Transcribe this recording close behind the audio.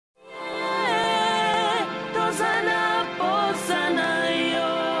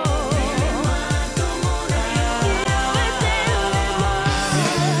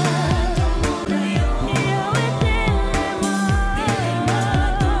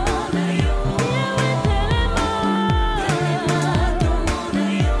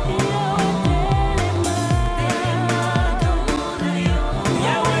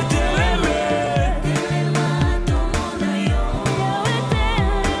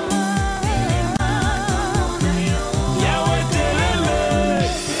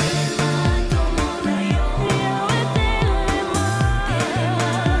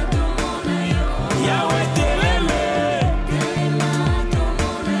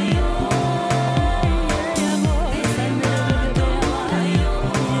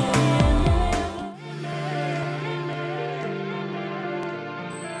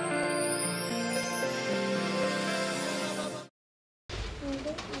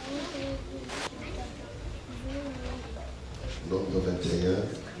Nombre 21.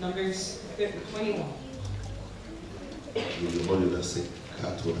 Numbers 21. Nous lirons le verset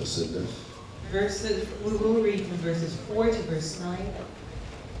 4 au verset 9. We will read from verses 4 to verse 9.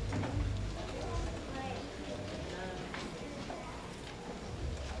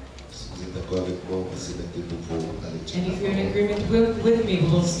 Si vous êtes d'accord avec moi, on va se mettre debout pour la lecture. And if you're in agreement with me, we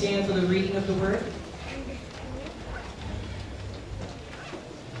will stand for the reading of the word.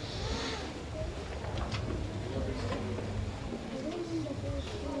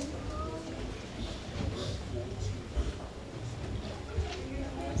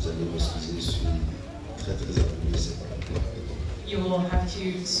 Vous allez m'excuser, je suis très ennuyé, c'est pas grave. You will have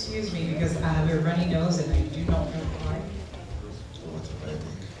to excuse me because I have a runny nose and I do not know why, On va travailler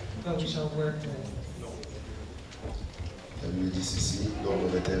avec. but we shall work with it. La Bible dit ceci, Nombre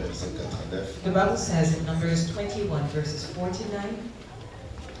 21, verset 4 à 9. The Bible says in Numbers 21, verses 4 to 9,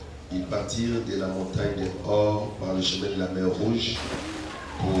 Ils partirent de la montagne de Hor par le chemin de la mer Rouge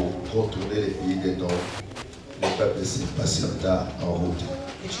pour contourner les pays des Nord. Le peuple se patienta en route.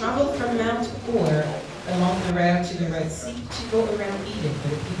 they traveled from Mount Hor along the route to the Red Sea to go around Eden, but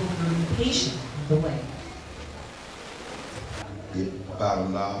the people grew impatient on the way. Et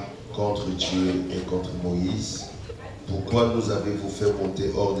parla contre Dieu et contre Moïse. Pourquoi nous avez-vous fait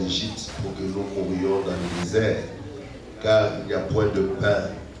monter hors d'Égypte pour que nous mourions dans le désert? Car il n'y a point de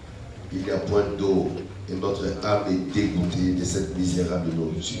pain, il n'y a point d'eau, et notre âme est dégoûtée de cette misérable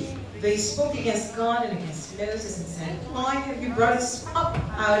nourriture. They spoke against God and against Moses and said, "Why have you brought us up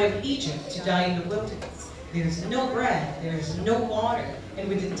out of Egypt to die in the wilderness? There is no bread, there is no water, and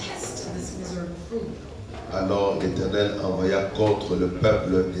we detest this miserable food." Alors l'Éternel envoya contre le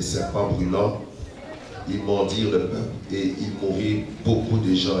peuple des serpents brûlants. Ils mordirent le peuple et il mourit beaucoup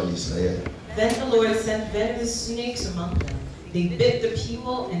de gens en Israël. Then the Lord sent venomous snakes among them. They bit the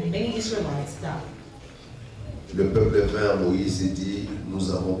people, and many Israelites died. Le peuple vint à Moïse et dit,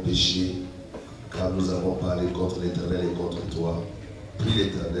 nous avons péché, car nous avons parlé contre l'Éternel et contre toi. Prie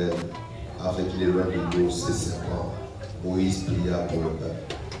l'Éternel, afin qu'il éloigne de nous ces serpents. Moïse pria pour le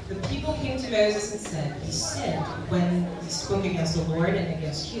peuple. The people came to Moses and said, "We sinned when we spoke against the Lord and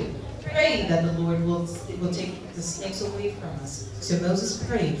against you. Pray that the Lord will take the snakes away from us." So Moses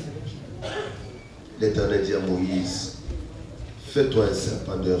prayed for the people. L'Éternel dit à Moïse, fais-toi un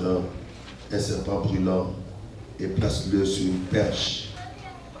serpent de rein, un serpent brûlant, et place-le sur une perche.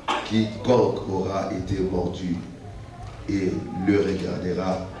 Quiconque aura été mordu et le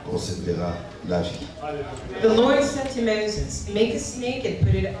regardera conservera la vie. The Lord said to Moses, "Make a snake and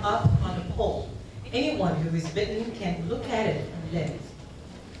put it up on a pole. Anyone who is bitten can look at it and live."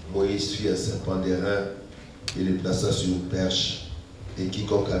 Moïse fit un serpent d'airain et le plaça sur une perche, et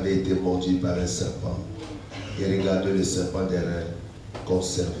quiconque avait été mordu par un serpent et regardait le serpent d'airain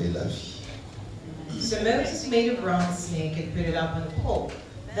conservait la vie. So Moses made a bronze snake and put it up on a pole.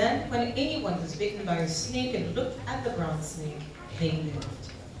 Then, when anyone was bitten by a snake and looked at the bronze snake, they lived.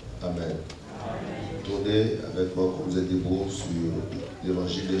 Amen. Tournez avec moi comme vous êtes debout sur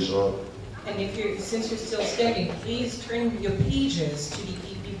l'évangile des Jean. And since you're still standing, please turn your pages to the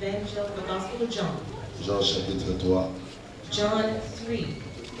Evangelical Gospel of John. Jean chapitre 3, John 3.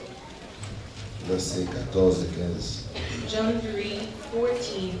 versets 14 et 15. John 3,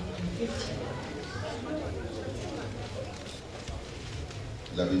 14 and 15.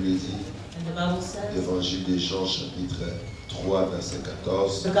 La Bible dit, And the Bible says, l'évangile de Jean chapitre 3, verset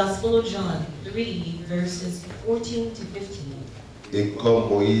 14. the Gospel of John 3, verses 14 to 15. Et comme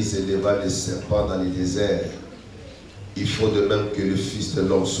Moïse éleva les serpents dans les déserts, il faut de même que le Fils de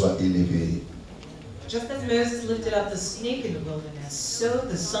l'homme soit élevé. Just as Moses lifted up the snake in the wilderness, so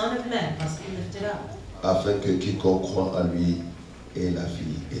the Son of Man must be lifted up, Afin que quiconque croit en lui ait la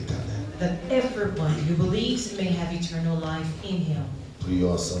vie éternelle. that everyone who believes may have eternal life in him.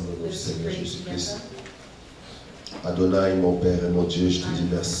 Prions ensemble notre Let's Seigneur pray Jésus-Christ. together. Adonai, mon Père et mon Dieu, je te dis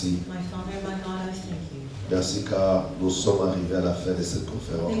merci. My Father, my God, I thank you. Merci car nous sommes arrivés à la fin de cette Thank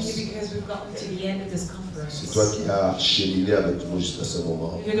conférence. you because we've gotten to the end of this conference. C'est toi qui as cheminé avec nous jusqu'à ce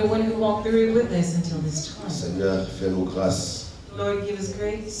moment. You're the one who walked through with us until this time. Seigneur, fais-nous grâce. Lord, give us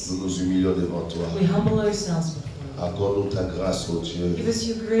grace. Nous nous humilions devant toi. We humble ourselves before you. Accorde-nous ta grâce, ô Dieu. Give us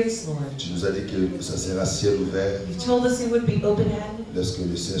your grace, Lord. Tu nous as dit que ça sera ciel ouvert. You've told us it would be open-handed. Laisse que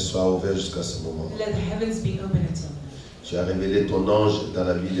le ciel soit ouvert jusqu'à ce moment. Let the heavens be open until then. Tu as révélé ton ange dans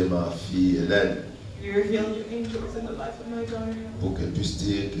la vie de ma fille Hélène You revealed your angels in the life of my daughter. pour qu'elle puisse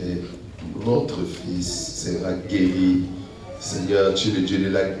dire que notre fils sera guéri. Seigneur, tu es le Dieu de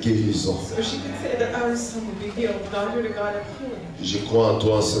la guérison. So she can say that our son will be healed. God, you're the God of healing. Je crois en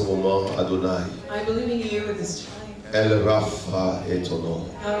toi en ce moment, Adonai. I believe in you at this time. El Rapha est ton nom.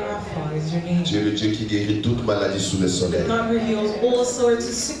 El Rapha is your name. Tu es le Dieu qui guérit toute maladie sous le soleil. God reveals all sorts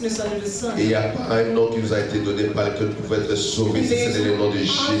of sickness under the sun. Et il n'y a pas un nom qui nous a été donné par lequel nous pouvons être sauvés, si c'est le nom de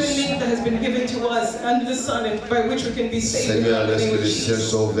Jésus. name that has been given to us under the sun and by which we can be saved. Seigneur, laisse que les ciels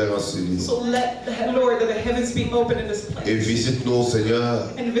soient ouverts en ce lieu. So let the Lord, that the heavens be open in this place. Et visite-nous, Seigneur,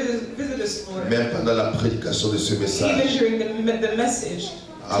 And visit us, Lord. même pendant la prédication de ce Even message. during the message.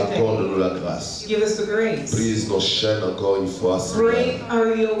 Accorde-nous la grâce. Give us the grace. Brise nos chaînes encore une fois. Break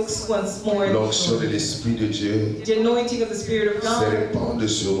our yokes once more. L'onction de l'Esprit de Dieu The anointing of the Spirit of se God répande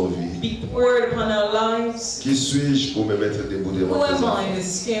sur nos vies. be poured upon our lives. Qui suis-je pour me mettre debout devant Who tes am enfants? I to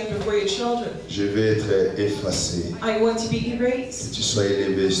stand before your children? Je vais être effacé. I want to be Que erased. tu sois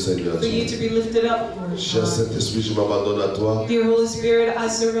élevé, Seigneur. For you to be lifted up, Lord Cher God. Saint-Esprit, je m'abandonne à toi. Dear Holy Spirit, I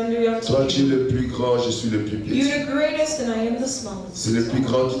surrender unto Toi, tu es you. le plus grand, je suis le plus petit. You're the greatest and I am the smallest. C'est le plus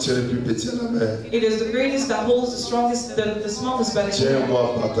grand qui tient le plus petit à la main. It is the greatest that holds the strongest, the smallest by the hand.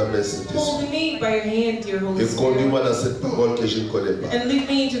 Tiens-moi par ta main, Saint-Esprit. Hold me by your hand, dear Holy Et Spirit. conduis-moi dans cette parole que je ne connais pas. And lead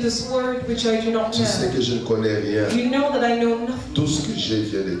me into this word which I do not Tu sais know. que je ne connais rien. You know that I know nothing. Tout ce que j'ai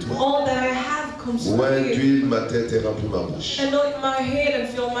vient de toi. All that I have comes from Oint you. d'huile ma tête et remplis ma bouche. Anoint my head and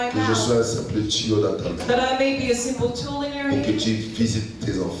fill my Que je mouth, sois un simple tuyau dans ta main. that I may be a simple tool in your Pour que hand, tu visites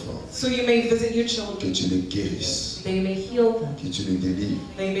tes enfants. so you may visit your Que children, tu les guérisses. that you may heal them, Que tu les délivres.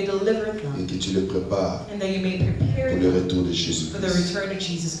 that you may deliver Et them, que tu les prépares and that you may prepare pour le them retour de for the Jésus-Christ. return of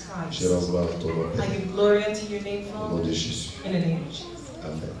Jesus Christ. Je rends gloire à ton nom, I Père. give glory unto your name, Au nom Father, de Jésus. in the name of Jesus.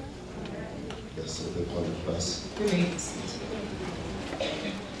 Amen. Merci de prendre place. You may be seated.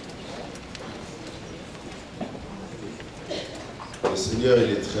 Le Seigneur,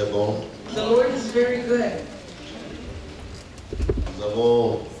 il est très bon. The Lord is very good. Nous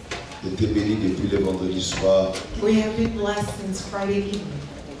avons été bénis depuis le vendredi soir We have been blessed since Friday evening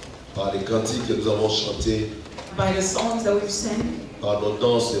par les cantiques que nous avons chantés, by the songs that we've sang, par nos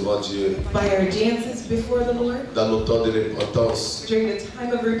danses devant Dieu, by our dances before the Lord, dans nos temps de repentance, during the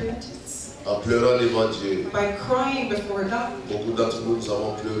time of repentance, en pleurant devant Dieu. by crying before God. Beaucoup d'entre nous, nous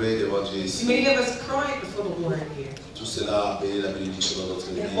avons pleuré devant Dieu ici. Many of us cried before the Lord here. Tout cela a béni la bénédiction dans notre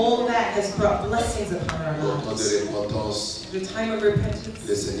vie. And all that has brought blessings upon our Au temps lives. de repentance, The time of le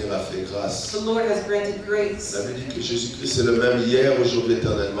repentance, Seigneur a fait grâce. the Lord has granted grace. La Bible dit que Jésus-Christ est le même hier, aujourd'hui, The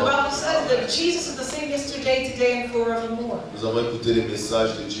éternellement. Bible says that Jesus is the same yesterday, today, and forevermore. Nous avons écouté les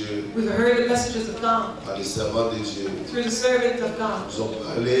messages de Dieu We've heard the messages of God par les servants de Dieu. through the servants of God Nous ont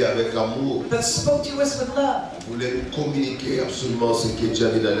parlé avec amour. that spoke to us with love. Ils voulaient nous communiquer absolument ce que Dieu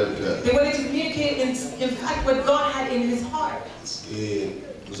a mis dans leur cœur. They wanted to communicate, in fact, what God had in His heart. Et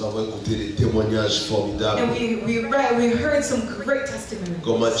nous avons écouté des témoignages formidables. And we heard some great testimonies.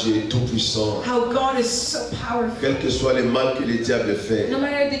 Comment Dieu est tout-puissant. How God is so powerful. Quel que soit le mal que le diable fait, No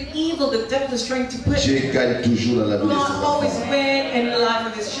matter the evil the devil is trying to put, Dieu gagne toujours dans la vie de God ses always enfants. wins in the life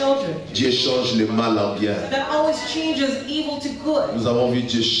of His children. Dieu change le mal en bien. That always changes evil to good. Nous avons vu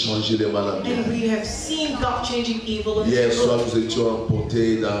Dieu changer le mal en bien. And we have seen God changing evil into Hier soir, good. nous étions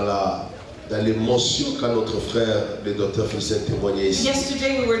emportés dans l'émotion quand notre frère, le docteur Félicien, témoignait ici.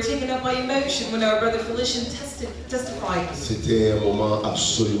 Yesterday we were taken up by emotion when our brother Felician testified. C'était un moment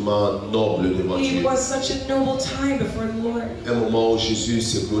absolument noble devant It Dieu. was such a noble time before the Lord. Un moment où Jésus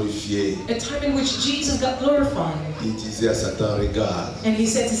s'est glorifié. A time in which Jesus got glorified. Il disait à Satan, regarde, And He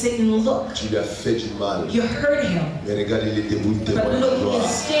said to Satan, look, tu lui as fait du mal. you hurt him. Mais regarde, il est debout, il But témoigne look, la he gloire.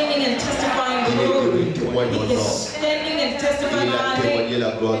 is standing and testifying the Il est debout, glory. il témoigne mon He is nom. standing and testifying Il a my témoigné name.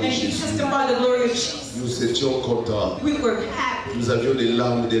 la gloire de And he Jésus. testified the glory of Jesus. Nous étions contents. We were happy. Nous avions des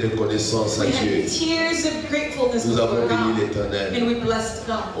larmes de reconnaissance à We Dieu. had tears of gratefulness Nous avons before béni God. l'Éternel. And we blessed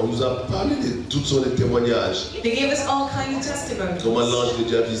God. On nous a parlé de toutes sortes de témoignages. They gave us all kinds of testimonies. Comment l'ange de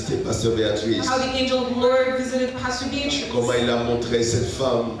Dieu a visité Pasteur Béatrice. How the angel of the Lord visited Pastor Beatrice. Comment il a montré cette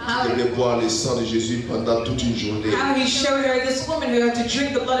femme qui devait boire le sang de Jésus pendant toute une journée. How he showed her this woman who had to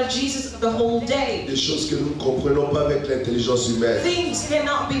drink the blood of Jesus the whole day. Des choses que nous ne comprenons pas avec l'intelligence humaine. Things that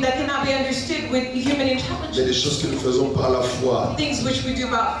cannot be understood with human Mais des intelligence. choses que nous faisons par la foi. Things which we do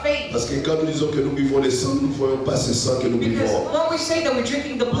about faith. Parce que quand nous disons que nous buvons le sang, nous ne voyons pas ce sang que nous Because buvons. when we say that we're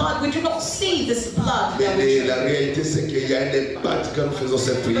drinking the blood, we do not see this blood. Mais That we drink. la réalité, c'est qu'il y a un impact quand nous faisons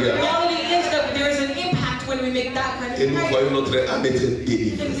cette But the prière. reality is that there is an impact when we make that kind Et of nous prayer. voyons notre âme être And we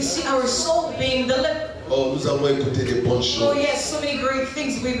délivrée. see our soul being delivered. Oh, nous avons écouté des bonnes Oh choses. yes, so many great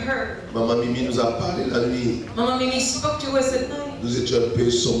things we've heard. Maman Mimi nous a parlé la nuit. Mama Mimi spoke to us at night. Nous étions un peu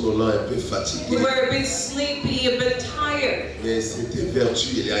somnolents, un peu We fatigués. were a bit sleepy, a bit tired. Mais c'était vertu,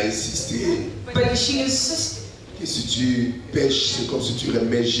 elle a insisté. But she insisted. Et si tu pêches, c'est comme si tu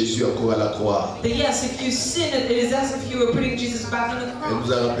remets Jésus encore à la croix. But yes, if you sin, it is as if you were putting Jesus back on the Elle cross.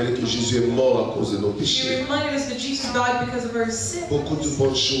 nous a rappelé que Jésus est mort à cause de nos She péchés. reminded us that Jesus died because of our sin. Beaucoup de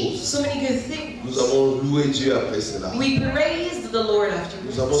bonnes choses. So many good things. Nous avons loué Dieu après cela. We praised the Lord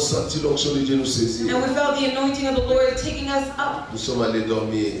Nous avons afterwards. senti l'onction de Dieu nous saisir. And we felt the anointing of the Lord taking us up. Nous sommes allés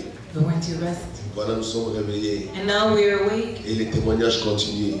dormir. We went to rest. Voilà, nous sommes réveillés. And now we are awake. Et les témoignages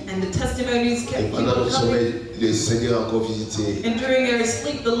continuent. And the testimonies Et kept pendant notre coming. sommeil, le Seigneur a encore visité. And during our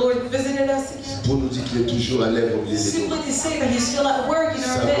sleep, the Lord visited us again. Pour nous dire qu'il est toujours à l'œuvre au milieu de Simply nous. to say that He's still at work in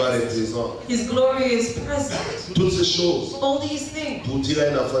Sa our gloire est midst. présente. His glory is present. Toutes ces choses All these things. pour dire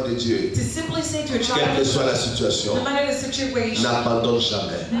à un enfant de Dieu, To simply say to a quelle que child, soit la situation, no matter the situation, n'abandonne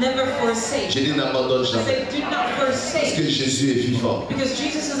jamais. never forsake. J'ai dit n'abandonne I jamais. said, do not Parce que forsake. Jésus est vivant Because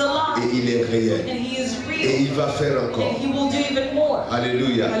Jesus is et alive. il est réel. And He is Et real. il va faire encore. And He will do even more.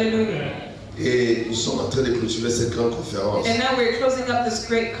 Alléluia. Hallelujah. Et nous sommes en train de clôturer cette grande conférence. And now we're closing up this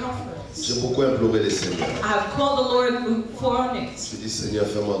great conference. J'ai beaucoup imploré le Seigneur. I have called the Lord for on it. Je dis Seigneur,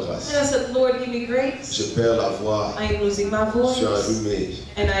 fais-moi grâce. And I said, Lord, give me grace. Je perds la voix. I am losing my Je voice. suis enrhumé.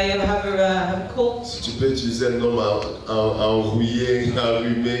 And I have a cold. Si tu peux utiliser un homme enrouillé,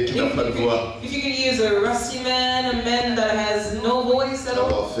 enrhumé, qui n'a pas de voix, If you could use a rusty man, a man that has no voice at all,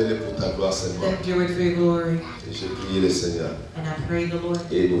 alors fais-le pour ta gloire seulement. then do it for your glory. Et j'ai prié le Seigneur. And I pray the Lord.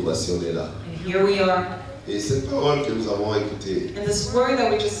 Et nous voici, on est là. And here we are. Et cette parole que nous avons écoutée, And this word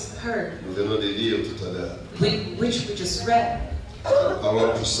that we just heard, nous venons de lire tout à l'heure. which we just read, Une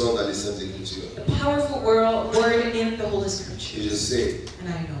parole puissante dans les Saintes Écritures. a powerful word in the Holy Scripture. Et je sais, And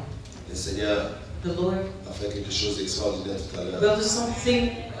I know le Seigneur the Lord a fait quelque chose d'extraordinaire tout à l'heure. will do something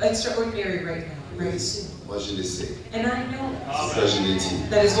extraordinary right now, very soon. Moi, je le sais. And I know C'est ça que je l'ai dit.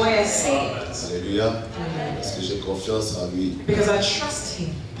 that is why I say it. Alléluia. Amen. Parce que j'ai confiance en lui. Because I trust Him.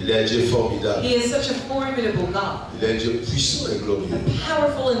 Il est un Dieu formidable. He is such a formidable God, Il est un Dieu puissant et glorieux. a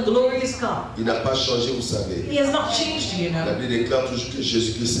powerful and glorious God. Il n'a pas changé, vous savez. He has not changed, you La know. Bible déclare toujours que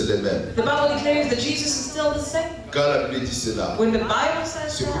Jésus-Christ est le même. The Bible declares that Jesus is still the same. Quand la Bible dit cela, When the Bible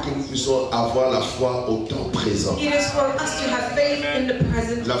says c'est pour que that, nous puissions avoir la foi au temps présent. it is for us to have faith in the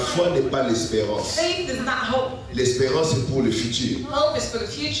present. La foi n'est pas l'espérance. Faith is not hope. L'espérance est pour le futur. Hope is for the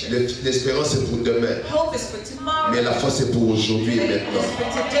future. L'espérance est pour demain. Hope is for tomorrow. Mais la foi c'est pour aujourd'hui et Faith maintenant. is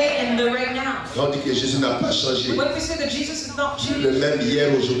for today and the right now. Quand on dit que Jésus n'a pas changé, When we say that Jesus is not le changed, même hier,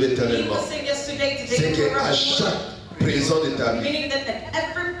 aujourd'hui, He éternellement, was saying yesterday, c'est today, and qu'à forever. chaque présent de ta vie, Meaning that at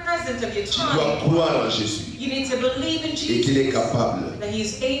every present of your tu dois time, croire en Jésus you need to believe in et qu'il est Jesus, capable that He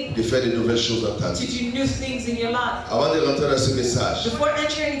is able de faire de nouvelles choses dans ta to vie. do new things in your life. Avant de rentrer dans ce message, Before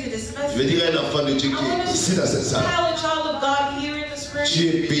entering into this je vais message, dire à un enfant de Dieu qui est ici dans cette salle, tell a child of God here in this room, tu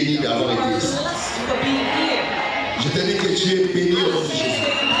es béni you d'avoir are été ici. blessed for being here. Je te dis que tu es béni au nom de I say Jésus.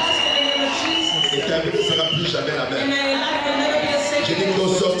 that you're blessed in the name of Jesus. Et ta vie ne sera plus jamais la And même. your life will never be the same. Je dis qu'au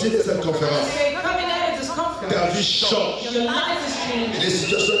sortir de cette conférence, Okay, coming out of this ta conference, vie change. your life is Et changing. les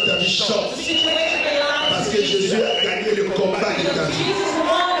situations de ta vie The changent. situation in your life Parce is que Jésus changing. a gagné le combat de ta vie. Jesus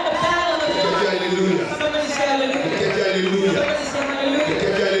won the battle of your Quelqu'un life. dit Alléluia. Somebody say hallelujah. Quelqu'un dit Alléluia. Somebody say hallelujah.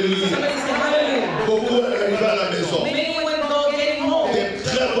 Quelqu'un dit Alléluia. Somebody say hallelujah. Beaucoup arrivent à la maison. Many went go getting home. Des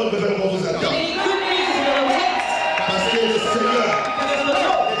très bonnes nouvelles vont vous attendre. Many good news will await. Parce que le Seigneur Because the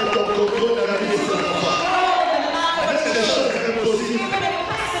Lord est en contrôle dans la vie de ses enfants. Même les choses impossibles,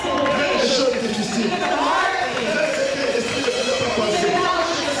 même les choses difficiles, même ce que l'esprit ne peut pas penser,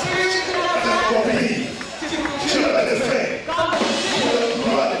 tu as compris. Tu vas le faire.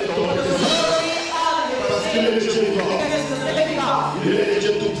 Gloire de ton présent. Parce qu'il est le Dieu vivant. Il est le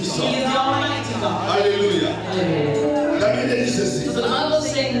Dieu tout-puissant. Alléluia. La Bible dit ceci. So the Bible is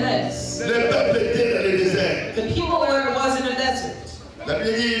saying this. Le peuple était dans le désert. The people where it was in a desert. La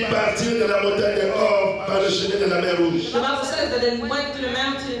Bible dit ils partirent de la montagne de Or par le chemin de la mer Rouge. The Bible says that they went to the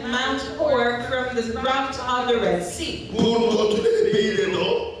Mount Hor from the route of the Red Sea Pour contourner le pays de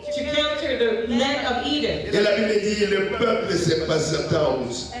Nord. to counter the land of Eden. Et la Bible dit le peuple s'est patienté en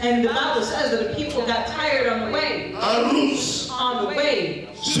route. And the Bible says that the people got tired on the way. En route, On the way.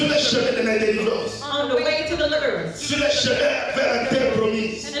 sur le chemin de la délivrance. On the way to deliverance. Sur le chemin vers la terre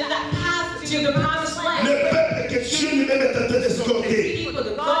promise. And that path to the promised land. Le peuple que Dieu lui-même est en train d'escorter. People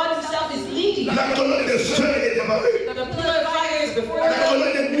that God Himself is leading. La colonne de feu est devant eux. The pillar of fire is before La them.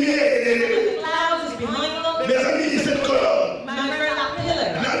 colonne de nuit est derrière eux. The clouds is behind them. Mes amis, cette colonne, My friend, that pillar.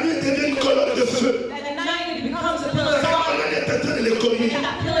 la nuit devient une colonne de feu. And at night it becomes a pillar of La fire. colonne est en train de les conduire. And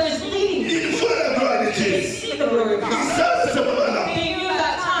that pillar is leading. Ils voient la gloire de They Dieu. see the glory of Ils God. savent à ce moment-là They knew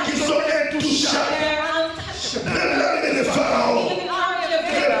that qu'ils time. sont intouchables. They're untouchable. Même l'armée de Pharaon Even the army of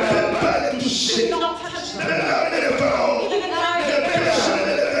ne Pharaoh peut pas les toucher. could not touch them. Même l'armée de Pharaon Even the army ne of peut Pharaoh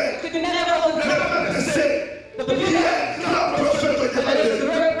jamais les vaincre. could never Le overcome them. peuple sait But the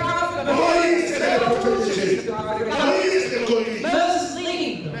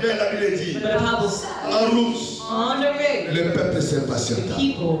En route, On the road, le peuple the s'impatienta.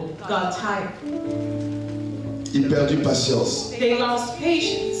 people got tired. Il perdit patience. They lost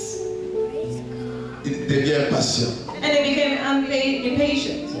patience. Il devient impatient. And they became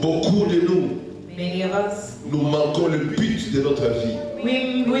impatient. Beaucoup de nous, Many of us, nous manquons le but de notre vie.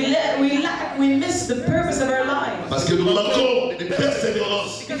 we miss the purpose of our lives. Parce que nous manquons de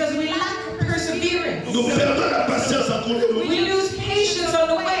persévérance. Because we lack perseverance. Nous perdons la patience à cours de We nous. lose patience on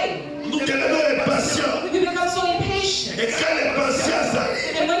the way. Nous devenons impatients. We become so impatient. Et quand l'impatience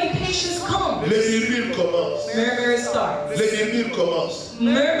arrive, And when impatience comes, les murmures commencent. murmurs start. Les murmures commencent.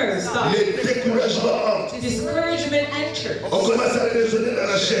 Murmurs start. Les découragements entrent. Discouragement enters. On commence à raisonner dans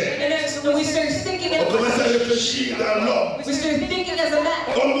la chair. And then we start thinking On commence à as réfléchir dans l'homme. we start thinking as a man.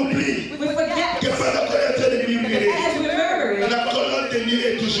 On oublie We forget que pendant qu'on est en train de murmurer, as we murmur, la colonne de nuit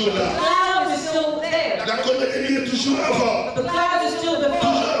est toujours the là. cloud is still there. La colonne de nuit est toujours avant. The cloud is still before.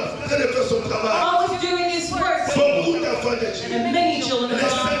 Toujours en train de faire son travail. Always doing his work. Beaucoup d'enfants de Dieu. And many children Le of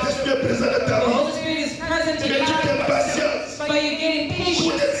God. Saint-Esprit est présent dans ta The vie. Holy Spirit is present in Mais your tu life. t'impatientes But you're getting pour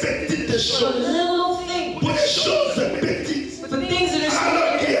patient des petites for choses. little things. Pour des choses petites. For things that are Alors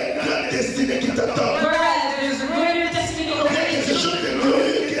small. qu'il y a une grande destinée qui t'attend. Whereas there's a greater destiny Il y a quelque awaiting. chose de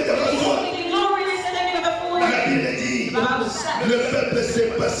glorieux qui est devant toi. Something glorious standing before La you. Bible dit, The Bible says le peuple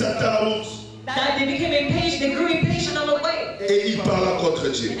s'impatienta en route. that they became impatient, they grew impatient on the way. Et il parla contre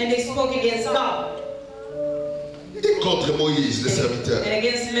Dieu. And they spoke against God Et contre Moïse, le serviteur. and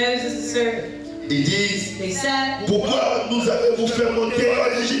against Moses the servant. Ils disent, They said, pourquoi nous avez-vous fait monter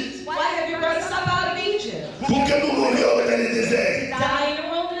en Égypte? why have you brought us up out of Egypt? Pour que nous mourions dans les déserts. Die in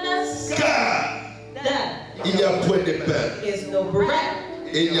the wilderness? Car Then il n'y a point de pain is no bread,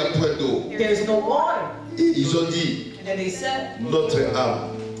 et il n'y a point d'eau. there's no water. Et ils ont dit, And they said, notre âme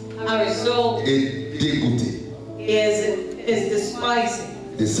our soul est dégoûtée is despising,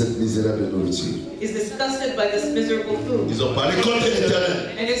 de cette misérable nourriture. is disgusted by this miserable food. Ils ont parlé contre l'Éternel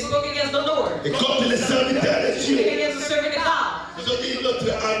And they spoke against the Lord, et contre les serviteurs de Dieu. against the servant of God. Ils ont dit, notre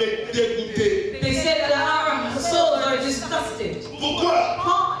âme est dégoûtée. They said that our souls are disgusted. Pourquoi?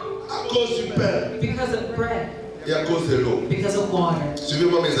 Why? À cause du pain Because of bread, et à cause de l'eau. because of water.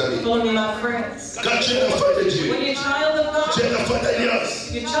 Suivez-moi mes amis. Follow me, my friends. Quand tu es enfant de Dieu, When you're a child of tu es God, enfant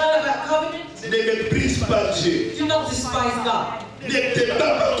d'alliance, you're a child of that covenant, ne méprise pas Dieu. do not despise God. Ne te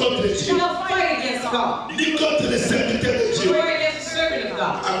bats pas contre Do Dieu, not fight against God. ni contre les serviteurs de Dieu. War against the servant of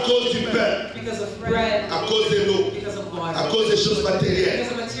God. À cause du pain, Because of bread, à cause de l'eau, because of à water, cause des choses matérielles.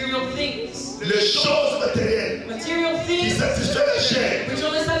 because of material things. Les choses matérielles Material qui things satisfont la chair which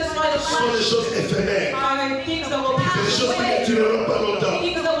only satisfy the sont des flesh choses éphémères. are things that will C'est des pass choses qui ne away, dureront pas longtemps.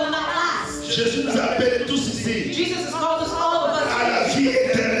 things that will not last. Jésus nous appelle tous ici Jesus has called us all of à us la vie to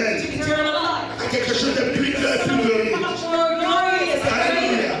éternelle, eternal life. à quelque chose de plus grand et plus glorieux. Much more glorious and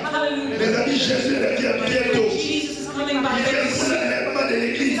greater. Mes Hallelujah. amis, Jésus revient bientôt. Jesus is coming back Il vient very pour soon. l'enlèvement de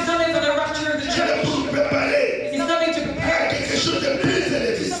l'Église. He's coming for the rapture of the Il vient church. pour nous préparer He's coming to à prepare quelque chose de plus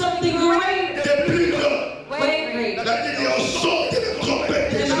élevé, something great, de plus grand. way great. La Bible dit, au son de la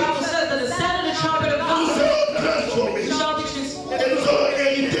trompette de And the Dieu, Bible says that the sound of the trumpet of nous God serons transformés shall be et transformed. nous allons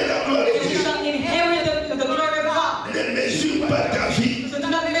hériter la gloire de And you Dieu. shall inherit the glory of God. Ne mesure pas ta vie So do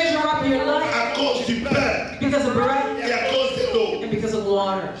not measure up your life à cause du pain because of bread et à cause de l'eau. and because of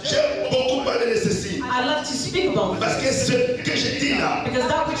water. J'aime beaucoup parler de ceci I love to speak about parce this que ce que je dis là because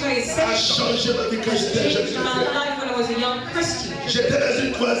that which I a said changé ma vie quand j'étais jeune changed my chrétien. life when I was a young Christian. J'étais dans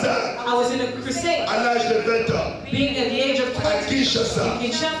une croisade I was in a crusade, à l'âge de 20 ans being at the age of à 20 Kinshasa. in Il y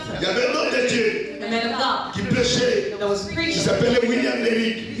Kinshasa, avait un homme de Dieu a man of God qui prêchait, that was qui preaching. s'appelait William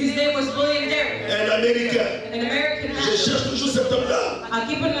Merrick, His name was William Derrick, un Américain. an American Je man. cherche toujours cet homme-là. I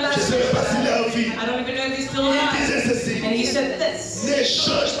keep on Je ne last sais même pas s'il est en vie. I don't even know if he's still Il alive. disait ceci: And he said this: ne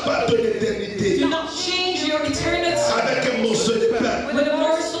change pas ton éternité do not change your eternity avec un morceau de pain. with a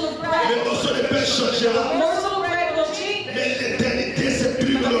morsel of Le bread. morceau de pain A changera, morsel of bread will change. mais l'éternité c'est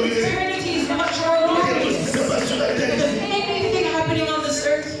plus But glorieux eternity is much more que tout ce qui glorious se passe sur la terre than ici. anything happening on this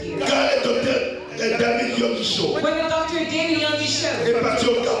earth here. Quand le docteur David Yogisho When the Dr. David Youngie show est parti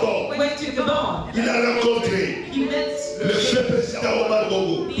au Gabon, went to Gabon, il a rencontré he met le feu président Omar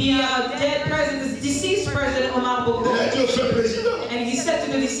Bongo. the dead president, the deceased president Omar Il Bongo, a dit au feu président, and he said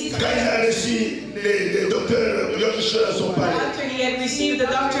to the deceased quand il a reçu le docteur Yogisho dans son palais, after he had received the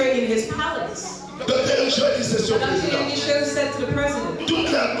doctorate in his palace, docteur Yogisho a dit ceci au Dr. président: Youngie show said to the president,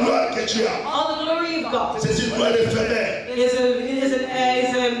 toute la gloire que tu as, all the glory of God c'est une gloire éphémère.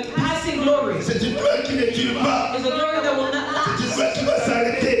 is a passing glory. C'est une gloire qui ne dure pas. It's a glory that will not C'est une last. gloire qui va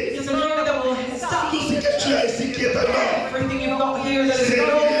s'arrêter. It's a glory that will stop. Tout ce que tu as ici qui est à mort, Everything you've got here that is c'est rien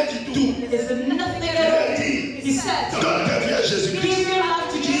gold du tout. is nothing Il at a all. dit, He said, donne ta vie à give Jésus-Christ. your life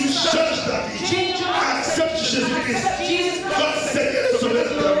to Jesus Christ. Change ta vie. Change your À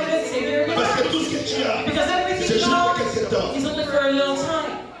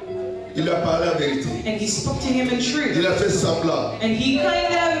Il a parlé en vérité. And he spoke to him in truth. Il a fait semblant And he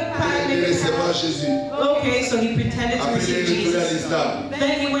kind de recevoir of Jésus. okay, so he pretended to Après, il est receive retourné à Jesus. l'islam.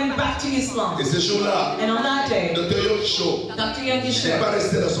 Then he went back to Islam. Et ce jour-là, And on that day, Dr. Yokisho Dr. n'est Yankee pas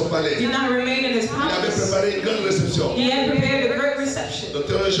resté dans son palais. did not remain in his Il avait palace. préparé une grande réception. He had prepared a great reception.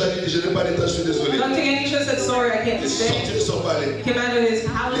 Dr. Yokisho a dit, je n'ai pas d'état, je suis désolé. Dr. Yankee said, sorry, I can't Il est sorti stay. de son palais. Came out of his Il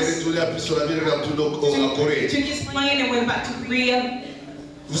est palace, retourné à sur la ville de en Corée. took his plane and went back to Korea.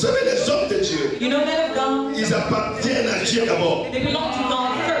 Vous savez, les hommes de Dieu, You know, men of God, ils appartiennent à Dieu d'abord. they belong to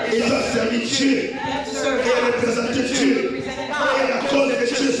God first. Ils doivent servir Dieu They have to serve et God. représenter Dieu. Represent Et la God. cause de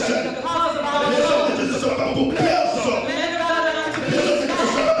Dieu seul. The cause of God Les hommes alone. de Dieu ne sont pas pour plaire aux hommes. The men of God are not to Les hommes de Dieu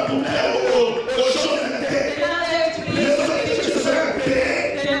ne sont pas pour plaire aux choses de la terre. They're not there to Les please hommes de Dieu the sont appelés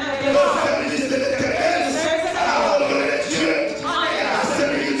They're not au there service de l'éternel, à adorer Dieu, à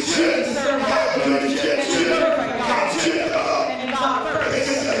servir Dieu, à adorer Dieu, à Dieu d'abord. and God first.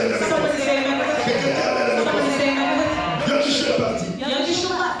 Someone say amen with it. Someone say amen with it. Donc je suis parti. Young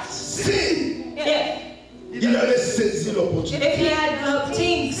Yeshua left. Si If il avait saisi l'opportunité he had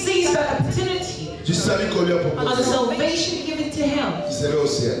seized the opportunity du salut qu'on lui a of the proposé, salvation given to him, il serait au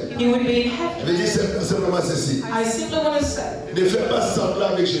ciel. he would be in Je heaven. vais dire simplement ceci. I simply want to say, Ne fais pas semblant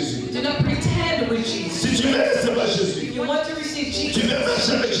avec Jésus. do not pretend with Jesus. Si tu veux recevoir Jésus, You want to receive tu Jesus. veux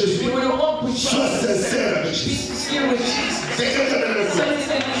marcher avec Jésus, You want to walk with sois Jesus. sincère avec Be Jésus. sincere with Jesus. C'est quelqu'un de le Somebody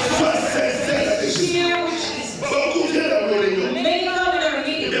say, Sois sincère avec be Jésus. sincere with Jesus. Beaucoup viennent à nos réunions. Many come in our Ne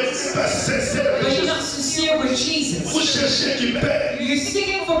meetings, sois pas sincère avec but you're Jésus. not sincere with Jesus. Vous cherchez du pain. You're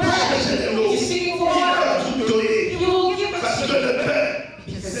seeking for bread. You're seeking for Il va water. vous donner. He will give it Parce to que you. le pain,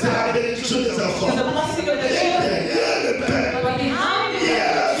 c'est la bénédiction des enfants. It's the blessing of the children. Derrière le pain, But behind il y it,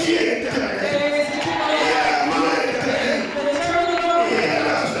 a la vie éternelle. there is Il y a la gloire éternelle. the eternal glory. Il y a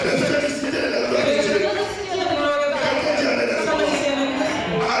la félicité de la gloire de There is Dieu. the felicity of the glory of God. Somebody say amen.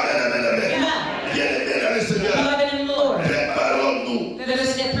 Amen, amen, amen. Amen. Bien-aimés dans le Seigneur, Beloved in the Lord, préparons-nous. let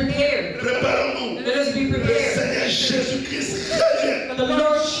us get prepared. Préparons-nous. Let us be Le prepared. Seigneur Jésus-Christ revient. The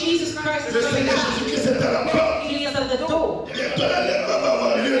Lord Jesus Christ is Le coming Seigneur back. Jésus-Christ est à la porte. He is at the door. Bientôt l'enlèvement va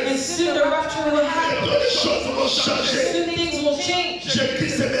avoir lieu. And soon the rapture will happen. Bientôt les choses vont changer. Soon things will change. J'écris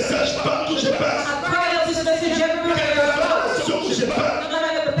ces messages partout où je passe. I cry out this message everywhere Quelle I que soit la go. nation où je passe. No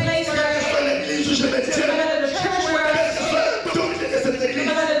matter the place where Quelle que I soit l'église où je me am, no tiens. matter the church where I Quelle que soit la doctrine de cette am, église.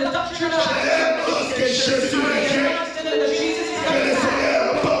 no matter the doctrine of J'annonce que Jésus revient. that Jesus is Que coming le back. Seigneur est à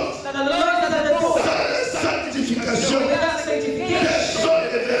la porte. That the Lord is at the door. Sans la sanctification, Without sanctification, personne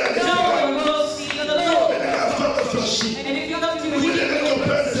ne verra no Dieu. one will see the Lord. Mais la femme flanchit. And if you come to Vous devez him,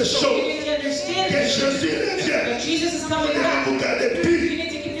 comprendre ces you choses. need to understand Que Jésus revient. that Jesus is Vous coming devez back. vous garder You pur need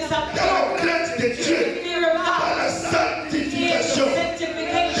to keep yourself dans la pure. crainte de Dieu, Fear of dans God. la In sanctification, dans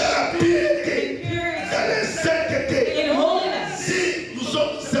sanctification. la pureté, In purity. dans la sainteté. In holiness. Si nous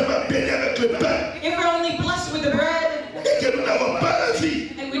sommes seulement bénis avec le pain If we're only blessed with the bread et que nous n'avons pas la vie,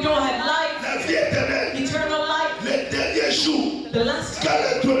 and we don't have life, la vie éternelle, eternal life, le dernier jour, the last quand time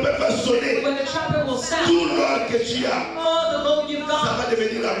le trompette va sonner, when the trumpet will sound, tout l'or que tu as, all the gold you've ça va got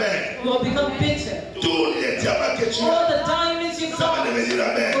devenir la mer. will become bitter. Tous les diamants que tu All as, the diamonds you've ça va got devenir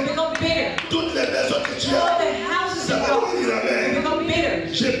la mer. will become bitter. Toutes les maisons que tu All as, the houses ça you've va got devenir la will mer. become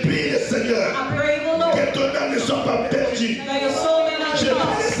bitter. Je prie le Seigneur I pray the Lord que ton âme ne soit pas perdue. that your soul may not Je be prie le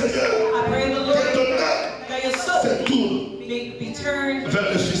lost. Seigneur I pray the que Lord ton âme that your se soul tourne may be turned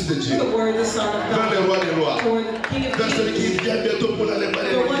vers le Fils de Dieu, toward the Son of vers le God, Roi des Rois, toward the King of vers celui Kings, qui vient bientôt pour l'enlèvement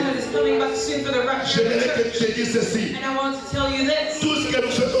the one that des is coming back soon for the rapture of the J'aimerais que church. tu te dises ceci. And I want to tell you this. Tout ce que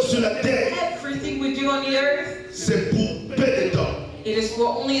nous faisons sur la terre, Everything we do on the earth, c'est pour peu de temps. it is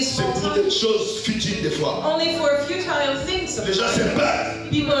for only a C'est small pour time. des choses futiles des fois. Only for futile things. Les gens se battent,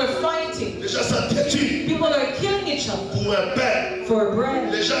 People are fighting. les gens s'entretuent People are killing each other pour un pain. for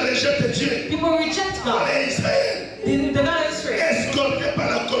bread. Les gens rejettent Dieu. People reject God. Et Israël, The God of Israel. escorté par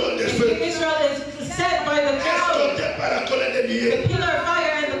la colonne de feu, Israel is set by the cloud, escorté par la colonne de nuée. the pillar of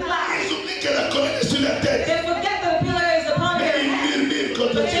fire and the cloud. Ils oublient que la colonne est sur la tête. They forget that the pillar is upon Mais their ils head. murmurent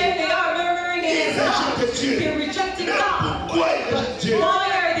contre But Dieu. there they are murmuring Ils against God. rejettent Dieu. They're rejecting Mais God. pourquoi ils rejettent Dieu? Why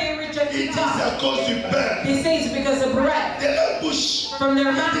are they Ils rejecting disent God? à cause du pain, They say it's because of bread de leur bouche. from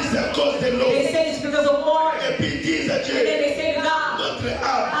their Ils mouth. disent à cause de l'eau. They say it's because of water. Et puis ils disent à And then Dieu, they say to God, notre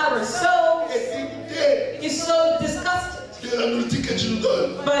âme our soul est dégoûtée is so disgusted de la nourriture que tu nous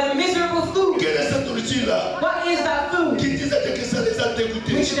donnes. by the miserable food. Quelle est cette nourriture-là What is that food? qui disait que ça les a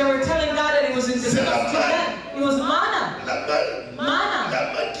dégoûtés? Which they were telling God that it was in disgust to them. It was manna. La manne, Manna. la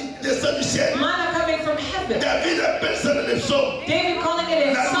manne qui descend du ciel. Manna coming from heaven. David appelle ça dans les psaumes David calling it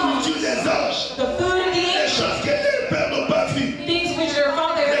in la Psalms. nourriture des anges. The food of the Les angels. choses que les pères n'ont pas vues. Things which their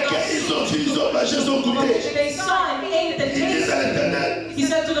father had not Lesquelles seen. ils ont vues, ils ont mangé, ils ont But goûté. which they saw and ate and Ils disent à tasted. l'Éternel, He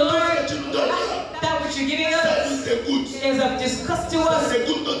said to the Lord, you're giving ça nous us dégoûte. is of disgust to Ça us.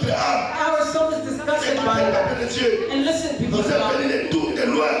 dégoûte notre âme. Our soul is disgusted by Écoutez, that. peuple de Dieu. And listen, people Vous of êtes God, venus de tout, de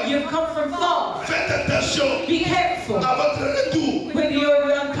loin. you've come from far. Faites attention Be careful à votre retour. when you're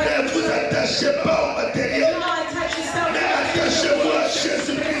Ne uncoming. vous attachez pas au matériel. Do not attach yourself to Mais the attachez-vous à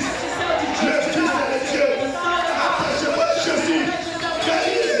Jésus-Christ, le Fils de Dieu. Attachez-vous à Jésus, car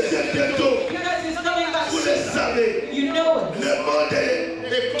il est bientôt. Vous le savez, You know it. le monde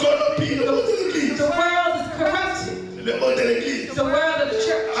est corrompu, le monde de l'Église. The world is corrupted. Le monde de l'Église, The world of the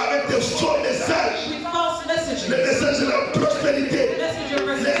church avec des faux messages, with false messages. les messages de la prospérité. The message of Les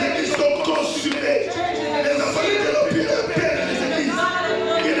prosperity. églises sont consumées. Les enfants de l'Empire perdent les églises.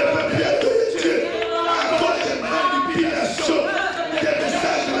 Ils ne peuvent plus adorer Dieu à cause des manipulations, des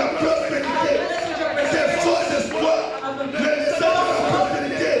messages de la prospérité, des faux espoirs. Le message de la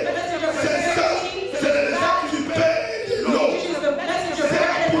prospérité, c'est ça, c'est le message du pain et de l'eau. Which is the message of C'est bread la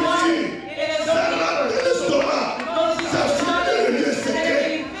and wine. poursuite. It is Ça only rentre for dans l'estomac. Ça finit dans le lieu secret.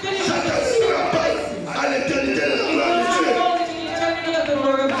 Ça t'amènera pas à l'éternité de la gloire de Dieu.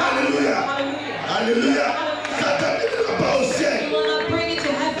 Alléluia. Alléluia. Ça t'amènera pas au ciel.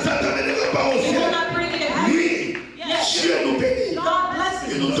 Ça t'amènera pas au ciel. Oui, Dieu nous bénit.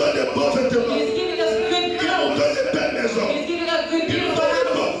 Il nous donne de bons vêtements. Il nous donne de belles maisons. Il nous donne de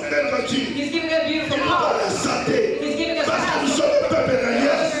bonnes voitures. Il nous donne la santé. Parce que nous sommes un peuple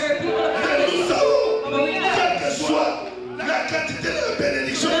d'alliance. Mais nous savons, quelle que soit la quantité de la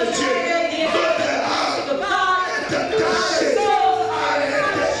bénédiction de Dieu, notre âme est attachée à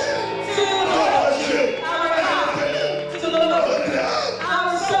l'éternel. Notre Dieu est éternel. Notre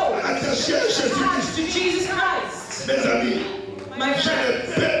âme attachée à Jésus-Christ. Mes amis, je ne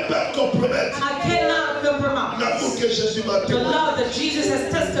peux pas compromettre I cannot compromise l'amour que Jésus m'a the donné, love that Jesus has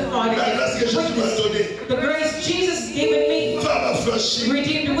testified la grâce que Jésus m'a against. donnée. The grace Jesus has given me, Femme affranchie,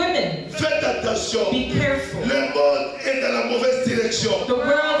 redeemed women. faites attention. Be careful. Le monde est dans la mauvaise direction. The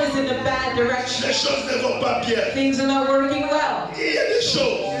world is in a bad direction. Les choses ne vont pas bien. Things are not working well. Il y a des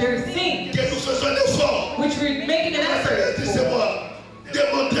choses There are things que nous faisons l'effort. which we're making an effort. C'est moi.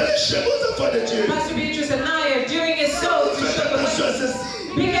 Démontrer chez vos enfants de Dieu. Pastor Beatrice and I are doing it so to Faites show the attention à way. ceci.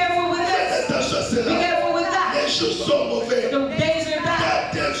 Be careful with Faites this. attention à Be cela. careful with that. Les choses sont mauvaises. The days are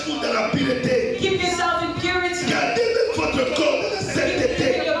bad. Gardez-vous dans la pureté. Keep yourself in purity. Gardez même votre corps dans la Keep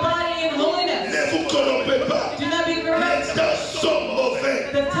sainteté. your body in holiness. Ne vous corrompez pas. Do not be Les corrupt. temps sont mauvais.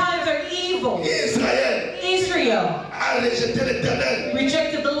 The times are evil. Israël Israel a rejeté l'Éternel.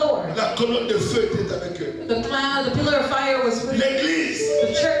 rejected the Lord. La colonne de feu était avec eux. The cloud, the pillar of fire was with L'Église the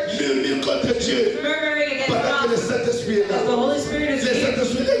church, murmure contre Dieu murmuring against pendant que le God. Saint-Esprit est là. As the Holy Spirit is Le here,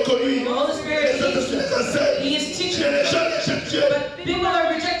 Saint-Esprit les conduit. the Holy Le Spirit Saint-Esprit leads, les enseigne. He is teaching, Mais les gens rejettent Dieu but people are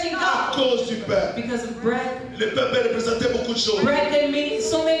rejecting à God cause du pain. because of bread. Le pain peut représenter beaucoup de choses. Bread can mean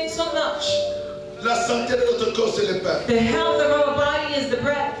so much. La santé de notre corps, c'est le pain. The health of our body is the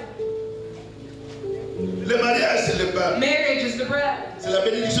bread. Le mariage, c'est le pain. Marriage is the bread. C'est la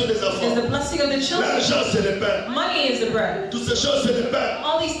bénédiction des Is the enfants. blessing of the children. L'argent, c'est le pain. Money is the bread. Toutes ces choses, c'est le pain.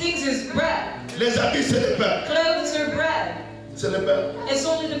 All these things is bread. Les habits, c'est le pain. Clothes are bread. C'est le pain. It's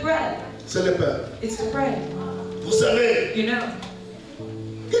only the bread. C'est le pain. It's the bread. Vous savez, You know,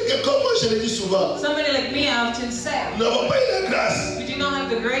 quelqu'un comme moi, je le dis souvent, somebody like me, I often say, nous n'avons pas eu la grâce we do not have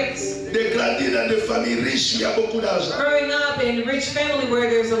the grace. de grandir dans des familles riches où il y a beaucoup d'argent. Growing up in a rich family where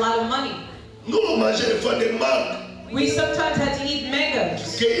there's a lot of money, Nous, on mangeait des fois des mangues. we sometimes had to eat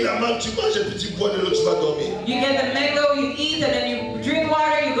mangoes. Qu'il la mangue, tu manges et puis tu bois de l'eau, tu vas dormir. You get the mango, you eat, and then you drink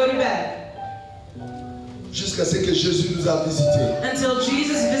water, you go to bed. Jusqu'à ce que Jésus nous a visités. Until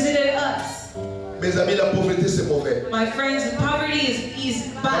Jesus visited us. Mes amis, la pauvreté, c'est mauvais. My friends, poverty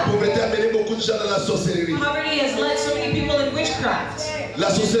is La bad. pauvreté a mené beaucoup de gens dans la sorcellerie. Poverty has led so many people in witchcraft. La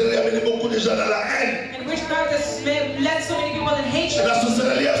sorcellerie a mené beaucoup de gens dans la haine. And witchcraft has led so many people in hatred. La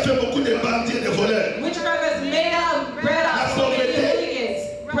sorcellerie a fait beaucoup de bandits et de voleurs. Witchcraft has bred out so many hooligans.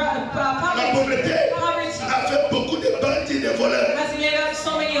 La pauvreté a fait beaucoup de bandits et de voleurs. Has made up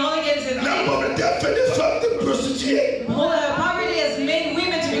so many hooligans and La pauvreté a fait des femmes de prostituées. poverty has made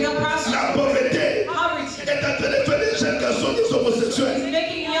women to become prostitutes. La pauvreté Poverty est en train de faire des jeunes garçons des homosexuels. is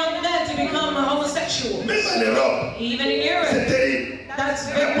making young men to become homosexual. Même en Europe, Even in c'est Europe, terrible. that's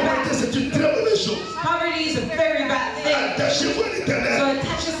La very pauvreté, bad. c'est une très mauvaise chose. Poverty is a very bad thing. Attachez-vous à So l'Éternel.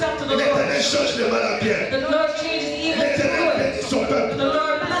 attach yourself to the Lord. L'Éternel change le mal à bien. The Lord changes evil to L'Éternel good. bénit son peuple. The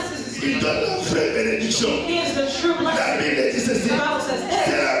Lord blesses his Il people. donne la vraie bénédiction. He is the true La blessing. Bible dit ceci. The Bible says C'est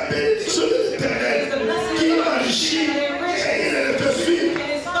this. la bénédiction de l'Éternel qui m'enrichit et il ne le fait suivre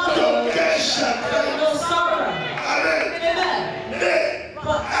d'aucun chagrin. No sorrow. Amen. Amen. Mais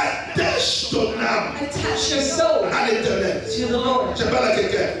attache ton âme Attach your soul à l'Éternel. to the Lord. Je parle à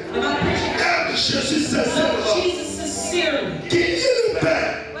quelqu'un. Am I preaching? Aime Jésus Love sincèrement. Jesus sincerely. Qu'il y ait le pain.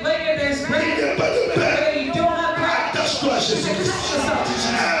 Whether there's Qu'il bread, n'y ait pas de pain. whether you don't have bread, Attache-toi à Jésus-Christ.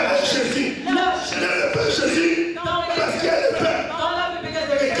 Aime Jésus. love N'aime pas Jésus parce qu'il y a le pain. Don't love it because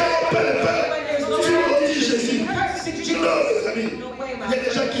Et there's quand il n'y a pas de pain, when there's no tu bread. maudis Jésus. Cursing Jesus. Non, mes amis. No way, Il y a man.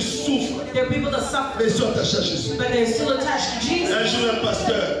 des gens qui souffrent, There are people that suffer, mais ils sont attachés à Jésus. but they're still attached to Jesus. Un jour, un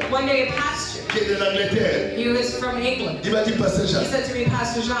pasteur One day, a pastor, qui est de l'Angleterre, he was from England. il m'a dit, Pasteur He Jacques, said to me,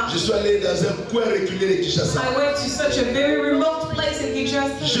 Pastor Jacques, je suis allé dans un coin reculé de Kinshasa. I went to such a very remote place in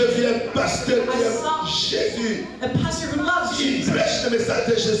Kinshasa. Je vis un pasteur qui aime Jésus. A pastor who loves Il Jesus. prêche le message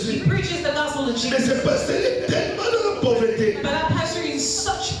de He Jésus. preaches the gospel of Mais Jesus. ce pasteur est tellement dans la pauvreté. But that pastor is in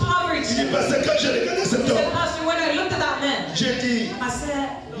such Il poverty. dit, Pasteur, quand j'ai regardé cet He said, homme, Pastor, when I looked at that man, j'ai dit, I said,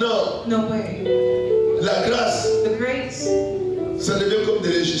 non, no way. la grâce, The grace ça devient comme de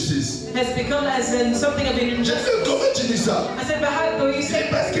l'injustice. has become as in something of an J'ai injustice. dit, comment tu dis ça? I said, but how do you Il dit, say?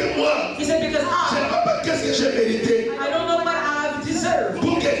 parce que moi, He said, because je ne sais pas qu'est-ce que j'ai mérité I don't know what I've deserved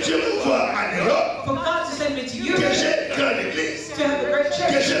pour que Dieu me voie en Europe, for God to send me to que Europe, j'ai une grande église, to have a great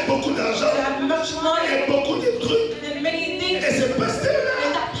que church, j'ai beaucoup d'argent to have much money et beaucoup de trucs. and many things. Et ce pasteur-là,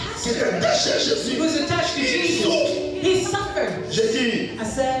 And that qui pastor est attaché à Jésus, who's attached to il Jesus, souffre. he suffered. J'ai dit, I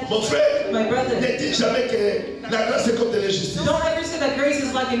said, mon frère, my brother, ne dis jamais que la grâce est comme de l'injustice. don't ever say that grace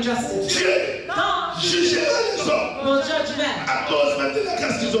is like injustice. Dieu God jugera les hommes will judge men à cause même de la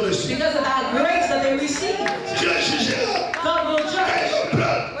grâce qu'ils ont reçue. because of that grace that they received. Dieu jugera God will quand judge il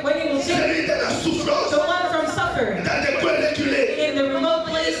prend when he will take celui de la souffrance the one from suffering dans des coins reculés. in the remote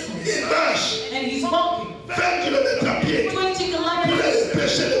places Il marche and he's walking 20 km à pied 20 pour aller kilometers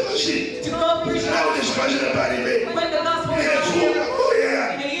prêcher l'évangile. to go preach Là où l'évangile n'est pas arrivé. when the gospel Et is not vous, here. à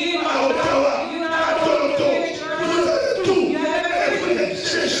Montréal, And you à Ottawa, à Toronto, vous avez tout. You have Et vous everything. êtes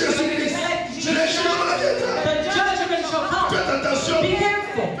chez Jésus-Christ. Le jugement viendra. The judgment shall come. Faites attention. Be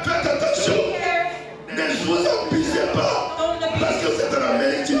careful. Faites attention. Be careful. Ne vous abusez pas. Don't Parce que abuse vous êtes dans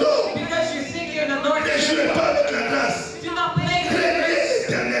l'Amérique du Nord. because you're thinking you're the Lord. Ne jouez pas avec la grâce. Do not play with Craignez grace.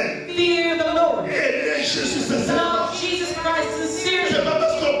 l'Éternel. Fear the Lord. Aimez Jésus sincèrement. Love Jesus Christ Ce sincerely. n'est pas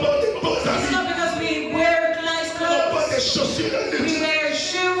parce qu'on porte des beaux It's habits, not because we wear nice on porte des clothes. chaussures de We luxe. wear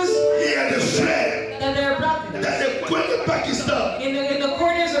shoes Il y a des frères that they're brothers. dans les coins de Pakistan. In the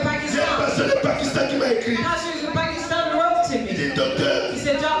corners of Il y a un Pakistan. pasteur de Pakistan qui m'a écrit. Pastors in Pakistan wrote to Il me. dit, docteur, He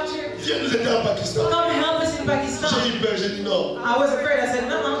said, Doctor, viens nous aider en Pakistan. come help us in J'ai Pakistan. eu peur, j'ai dit non. I was afraid. I said,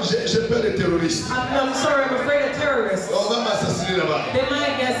 no. J'ai peur des terroristes. I'm sorry, I'm afraid of terrorists. On va m'assassiner là-bas. They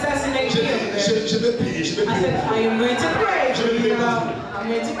might assassinate Je me over there. je vais prier, je vais I said, prier. I am going to pray for you. I'm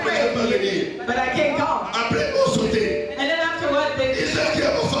going to pray for you. But I can't come. Après, ils m'ont sauté. And then after what, they Ils ont dit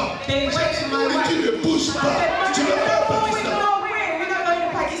à mon femme, went to my mais tu wife. ne bouges I pas. said, Tu ne vas pas au Mom, we're Pakistan. nowhere. We're not going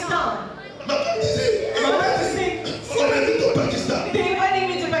to Pakistan. Ma femme disait, My wife was saying, on est au Pakistan. they invited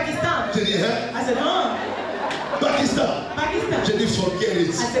me to Pakistan. J'ai dit, hein? I said, Pakistan. Pakistan. J'ai dit, forget I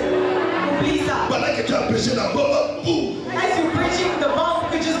it. said, oublie ça. Pendant que tu as prêché la bombe, boum. As you're preaching, the bomb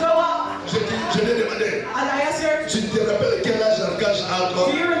could just go off. Je lui ai demandé, And I asked her, tu te rappelles quel âge Archange a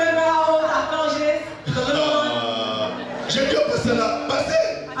encore? do you remember how old Archange is? The little one? J'ai dit au pasteur là, pasteur,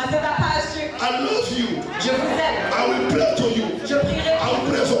 I said, that pastor, I love you. je vous aime. I will pray for you. Je prierai I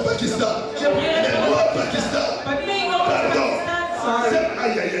will pray for Pakistan. Je prierai Mais pour moi, vous. Pakistan, But me going to pardon. Pakistan, sorry.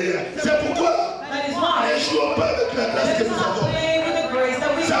 Aïe, aïe, aïe, aïe. C'est pourquoi That is why. ne jouons pas avec la grâce que Let's nous not avons. play with the grace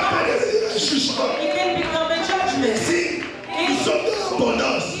that we Ça peut have. devenir un jugement. It can become a judgment. Si nous sommes dans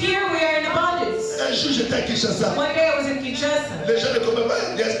l'abondance, Here we are in abundance. un jour j'étais à Kinshasa. One day I was in Kinshasa. Les gens ne comprennent pas.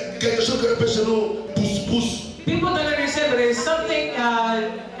 Il y a quelque chose qu'on appelle chez nous pousse-pousse. People don't understand, but there's something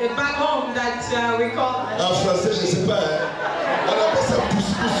back home that we call. En français, je ne sais pas. Hein. On appelle ça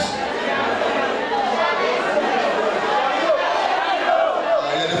pousse-pousse. Ah,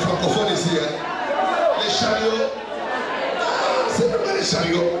 il y a des francophones ici. Hein. Les chariots. C'est vraiment les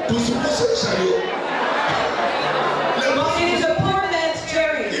chariots. Pousse-pousse, c'est les chariots. Well, it is a poor man's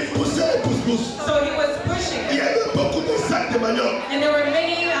chariot. Il poussait les pousse-pousse. So he was pushing Il y it. avait beaucoup de sacs de manioc. And there were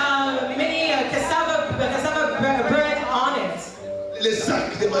many cassava bread on it. Les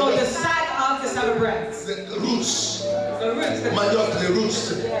sacs de Oh, the manioc. sack of cassava bread. Les roots. The roots. Manioc, les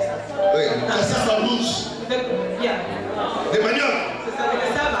roots. Oui, cassava roots. Yeah. Des manioc. C'est ça, the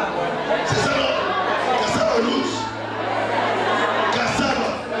cassava. C'est ça, non? Cassava roots. Cassava.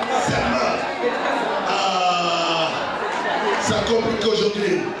 Seulement. Ah, ça complique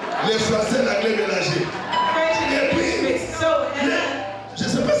aujourd'hui. Les Français, l'anglais mélangé. French and English mixed. So, Je ne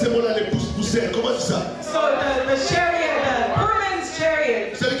sais pas ces mots-là, les pousse-pousseurs. Comment c'est ça? so the chariot, the poor man's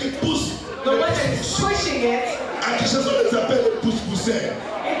chariot, Celui qui pousse. the one that's pushing it, À Kinshasa, on les appelle les pousse-pousseurs.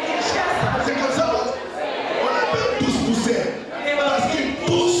 in Kinshasa, C'est comme ça, non? On appelle pousse-pousseurs. Parce qu'ils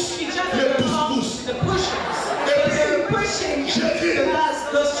poussent les pousse-pousseurs.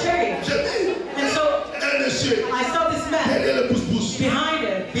 behind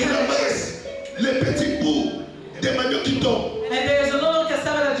it. Il ramasse les petits bouts des maniocs qui tombent. And there's a little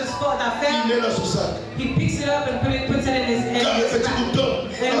cassava that just fell, that Il fell. met dans son sac. He picks it up and puts it in his Quand le petit bag. bout tombe,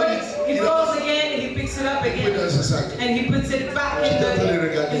 And when it falls again, he picks it up il met again. dans son sac. And he puts it back in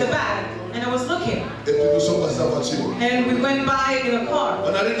the bag. And I was looking. Et puis nous sommes passés en voiture. And we went by in a car.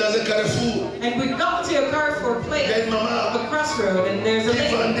 On arrive dans un carrefour. And we got to a Carrefour place, Il y a une maman a crossroad, and there's a qui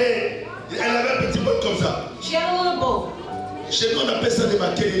lady. vendait. Elle avait un petit bol comme ça. She had a little bowl. Chez nous, on appelle ça des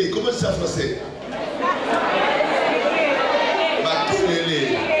maquelele. Comment c'est en français?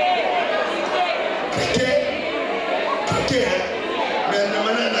 Maquelele. Criquet. Criquet, hein? Mais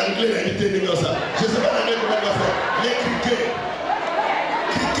maintenant, en anglais, il a été comme ça. Je ne sais pas en anglais comment on va faire. Les criquets.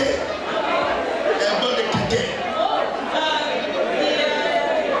 Criquet. Un bol de criquet.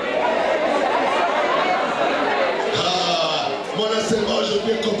 Ah, mon enseignement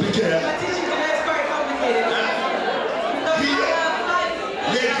aujourd'hui est compliqué, hein? My teaching today is quite complicated.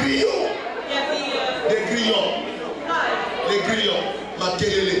 Les grillons. Yeah, Les grillons. Les grillons.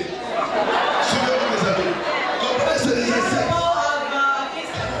 Maquelele. Suivez-moi, mes amis. Comprenez, c'est des insectes.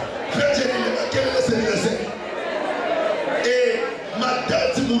 Frère Jenny, les maquelele, c'est des insectes. Et ma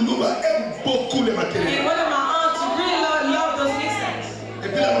tante Maluma aime beaucoup les maquelele. And one of my aunts really loved those insects. Et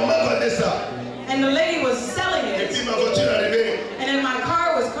puis la maman vendait ça. And the lady was selling Et it. puis ma voiture est arrivée. And then my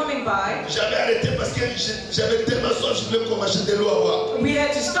car was coming by. J'avais arrêté parce que j'avais tellement soif, je voulais qu'on m'achète de l'eau à boire. We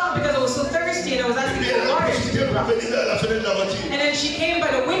had to stop because I was so thirsty and I was Et asking puis for elle a water profité to be pour brought. venir à la fenêtre de la voiture. And then she came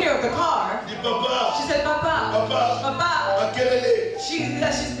by the window of the car. Elle dit papa, She said, Papa, Papa. maquelele.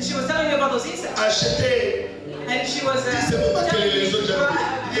 She was telling me about those insects. Acheter. And she was Il dit c'est pour maquelele, les autres j'avais dit.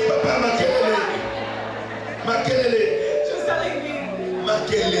 Il dit papa, maquelele. Maquelele. She was telling me.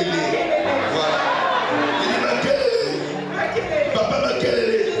 Maquelele. Voilà. Il dit maquelele. Papa,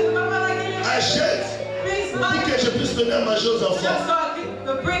 maquelele. Achète pour que je puisse donner à manger aux enfants. Just so I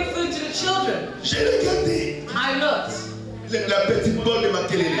could bring food to the children. J'ai regardé I looked. la petite bolle de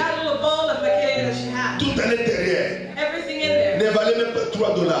maquelele. That little bowl of maquelele that she had. Tout à l'intérieur Everything in there ne valait même pas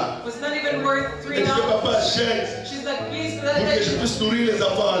 $3. was not even worth Elle dit $3. papa, achète She's like, please, pour que je puisse nourrir les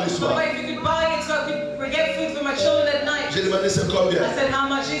enfants le soir. Papa, if you could buy it so I could get food for my children at night. J'ai demandé c'est combien. I said, how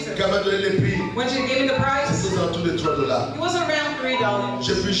much is it? Quand elle m'a donné les prix, When she gave me the price, c'était aux alentours de $3. it was around $3.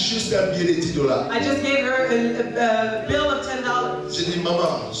 J'ai pris juste un billet de $10. I just gave her a bill of $10. J'ai dit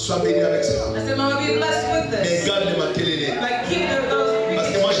maman, sois bénie avec ça. I said, Mama, be blessed with Mais this. garde les maquelele. Like, keep those Parce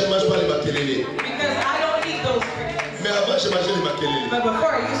que moi je ne mange pas les maquelele. because I don't eat those crickets. Mais avant je mangeais les maquelele. But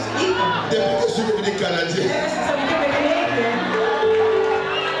before I used to eat them. Depuis que je suis devenu Canadien. Ever since I became a Canadian,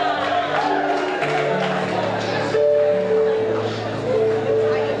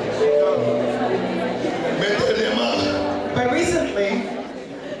 Mais dernièrement, but recently,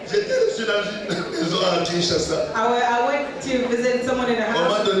 j'étais reçu dans une maison à Kinshasa. I went to visit someone in a On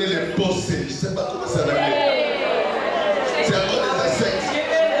m'a house. donné les possés. Je ne sais pas comment ça s'appelle. C'est encore des insectes.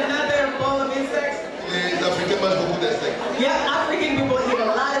 Given another bowl of insects. Les Africains mangent beaucoup d'insectes. Yeah, African people eat a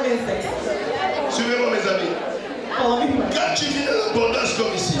lot of insects. Suivez-moi mes amis. Follow me. Quand tu vis dans l'abondance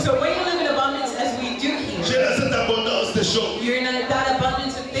comme ici, So when you live in abundance, as we do here, j'ai dans cette abondance de choses. you're in that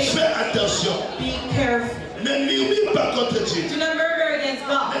abundance of things. Fais attention. Be careful. Ne murmure pas contre Dieu. Do not murmur against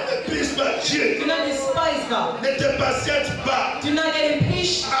God. Ne méprise pas Dieu. Do not despise God. Ne te patiente pas. Do not get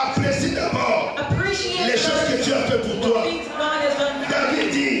impatient. Apprécie d'abord Appreciate les choses que Dieu a fait pour toi. things God has done for you.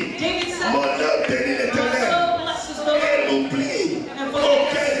 David dit, David said, mon âme bénit my l'Éternel. soul blesses the Lord. Et n'oublie And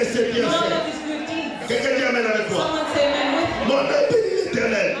aucun de ses none bienfaits. of his good deeds. Quelqu'un dit amen avec moi. Someone say amen with me. Mon âme bénit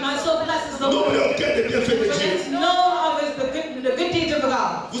l'Éternel. My soul blesses the Lord. N'oublie aucun des bienfaits de Dieu. Forgets no of the good deeds of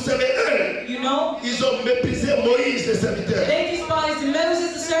God. Vous savez, eux, You know, ils ont méprisé Moïse, le serviteur. they despised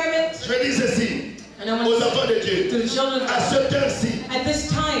Moses, the servant, Je vais dire ceci and I aux want enfants de to Dieu. the children of À God. ce temps-ci, At this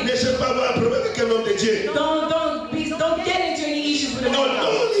time, ne cherche pas à avoir un problème avec un homme de Dieu. don't get into any issues with the men of God.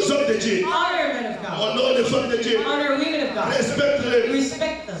 Honore les hommes de Dieu. Honor men of God. Honore les femmes de Dieu. Honor women of God. Respecte-les.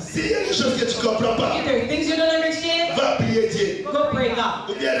 Respect them. S'il y a des choses que tu ne comprends pas, If there are things you don't understand, va prier Dieu. go pray God.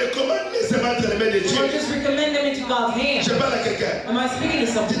 Ou bien recommande les servants entre les mains de Or Dieu. just recommend them into God's hands. Je parle à quelqu'un. Am I speaking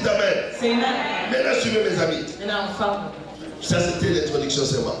to someone? Dites amen. Say amen. Maintenant, suivez mes amis. And I'll follow. Ça, c'était l'introduction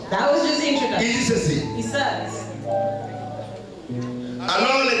seulement. That was just the Il introduction. dit ceci. He says,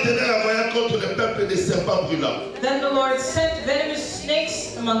 Alors l'Éternel envoya contre le peuple des serpents brûlants. then the Lord sent venomous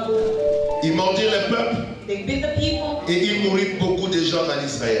snakes among them. Ils mordirent le peuple They bit the people. et il mourut beaucoup de gens en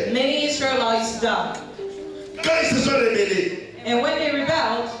Israël. Many Israelites died. Quand ils se sont rebellés And when they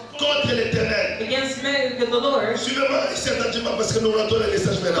rebelled contre l'Éternel, against the Lord, suivez-moi ici attentivement parce que nous rentrons dans le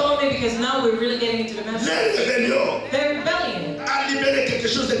message maintenant. follow me because now we're really getting into the message. La rébellion Their rebellion a libéré quelque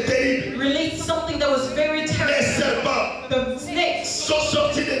chose de terrible. released something that was very Les terrible. serpents The snakes sont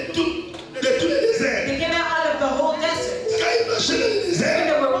sortis de tous les déserts. They came out of the whole desert. Quand ils marchaient dans le When désert,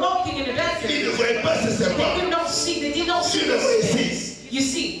 they were walking in the desert, ils ne voyaient pas ces they serpents. could not see, they did not see Sur le the voie snakes. ici, You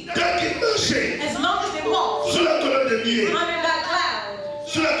see, quand ils marchaient as long as they walked sous la colonne de nuée, under that cloud,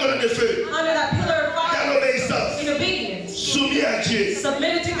 sous la colonne de feu, under that pillar of dans fire, l'obéissance, in obedience, soumis à Dieu,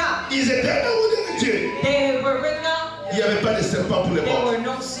 submitted to God, ils étaient abandonnés à Dieu. they were written out. Il n'y avait pas de serpent pour les There morts. were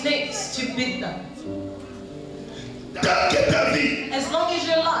no snakes to bit them. Tant que ta vie As long as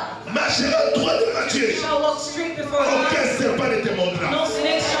your life marchera droit devant Dieu, shall walk straight before God, aucun serpent ne te mordra. no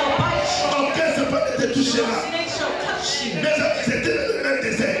snakes shall bite you, Aucun serpent ne te no touchera. snakes shall touch you. Mes amis, ils étaient dans le même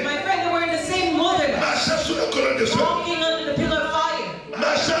désert. My friend, they were in the same wilderness, Marchant sous la colonne de feu. walking under the pillar of fire,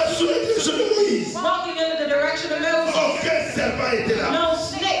 Marchant sous la direction de Moïse. walking under the direction of Moses. Aucun serpent était là. No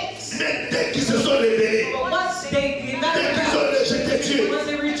snakes. Mais dès qu'ils se sont révélés, But once they got dès qu'ils ont rejeté Dieu, once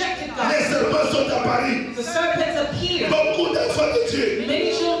they rejected les God, serpents sont apparus. the serpents appeared. Beaucoup d'enfants de Dieu,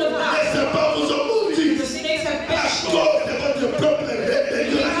 Many children of les God, serpents vous ont mordu the snakes have à bit you cause de votre propre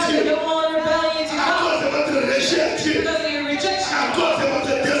rébellion à because of Dieu, your own rebellion to à cause God, de votre rejet à Dieu, because of your rejection, à cause de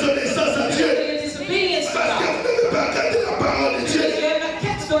votre désobéissance à Dieu, because of your disobedience to parce que God, vous n'avez pas gardé la parole de Dieu. because you have not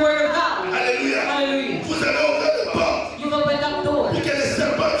kept the word of God. Alléluia. Hallelujah. Vous avez ouvert les portes You've opened up doors pour que les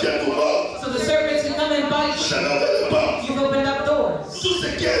serpents viennent vous mordre. so the serpents can come and bite Vous you. avez ouvert les portes. You've opened up doors. Tout ce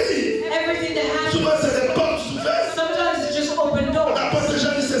qui arrive, Everything that happens, souvent c'est des portes ouvertes. sometimes it's just open doors. L'apôtre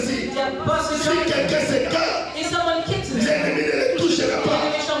Jean dit ceci. The apostle Si John, quelqu'un s'écarte, if someone kisses him, l'ennemi ne le touchera the pas.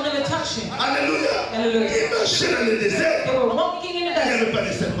 enemy shall never touch him. Alléluia. Hallelujah. Il marchait dans le désert. They were walking in the Il n'y desert. avait pas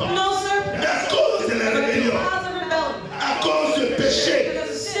de serpent. No serpent. Mais à cause de la But rébellion, because of rebellion, à cause du péché,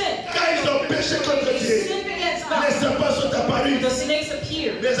 because of sin, quand ils ont péché contre they Dieu, sinned against les God. serpents sont apparus. The snakes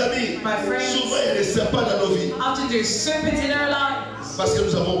appeared. Mes amis, My friends, souvent il y a des serpents dans nos vies Often there's serpents in our lives parce que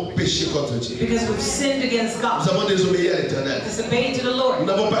nous avons péché contre Dieu. because we've sinned against Nous God, avons désobéi à l'Éternel. disobeyed to the Nous Lord.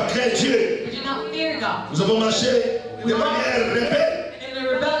 n'avons pas craint Dieu. We do not fear God. Nous avons marché de manière rebelle. In a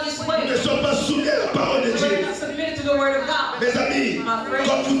rebellious Nous way, ne sommes pas soumis à la parole de we're Dieu. not submitted to the word of God. Mes amis,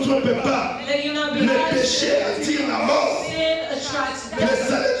 comme vous ne trompez pas, Let you not be le lied. péché attire la mort. Sin attracts Le death.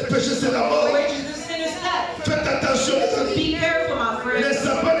 salaire du péché, c'est la The mort. wages of sin is death. Faites attention, les amis. Be careful, my Les friends.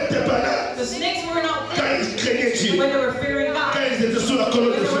 serpents n'étaient pas là The snakes were not quand there ils craignaient Dieu. when they were fearing Quand God. ils étaient sous la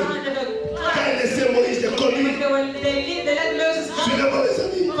colonne When de they were feu. under the Quand cloud. ils laissaient Moïse les When conduire. they let Moses go. Suivez-moi, les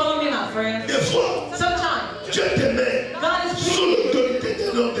amis. Follow me, my friends. Des fois, Sometimes Dieu te met God is sous l'autorité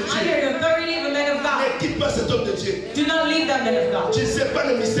d'un homme de Dieu. under the authority of a man of God. Ne quitte pas cet homme de Dieu. Do not leave that man of God. Tu ne sais pas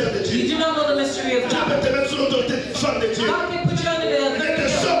le mystère de You Dieu. do not know the mystery of Dieu God. peut te mettre sous l'autorité d'une femme de Dieu. God can put you under the Ne te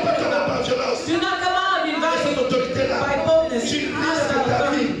authority sors of pas a quand man même of par God. violence. Do not come out and Cette invite autorité-là, by boldness. tu Ask risques that ta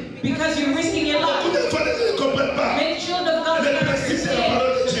authority vie. because you're risking your Beaucoup life. de fois, les gens ne comprennent pas. Many children of God do Le not principe de la understand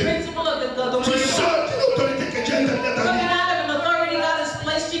parole de the Dieu. principle of the word Tu of God. sors d'une autorité que Dieu a donnée à ta Coming vie. out of an authority God has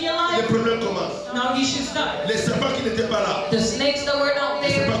placed in your Les life. problèmes commencent. Now you should start. Les serpents qui n'étaient pas là. The snakes that were not Les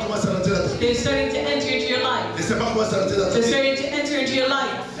there, serpents commencent à rentrer dans ta vie. they're starting to enter into your life. Les serpents commencent à rentrer dans ta They're vie. starting to enter into your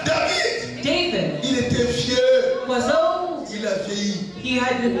life. David, David il était vieux. was old. Il a vieilli. He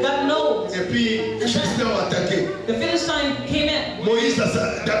had gotten old. Et puis, les Philistins ont attaqué. The Philistine came in.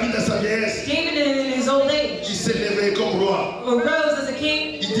 David dans sa vieillesse, David in his old age il s'est levé comme roi. arose as a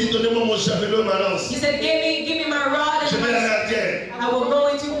king. Il dit, donnez-moi mon javelot et ma lance. He said, give me my rod Je and vais aller my, à la guerre. I will go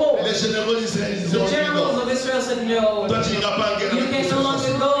into war. Les généraux d'Israël ils The ont dit generals non. of Israel said, no, Toi, tu n'iras pas en guerre you avec can no longer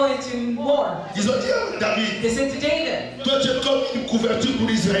nous. go into war. Ils ont dit à David, They said to David, toi, tu es comme une couverture pour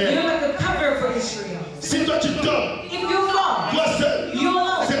you're Israël. like a cover for Israel. Si toi, tu tombes, If you fall, toi seul, you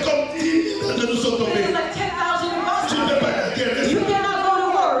alone. c'est comme 10 000 de nous sont It's tombés. like 10,000 Tu ne peux of pas us. aller à la guerre. You cannot go to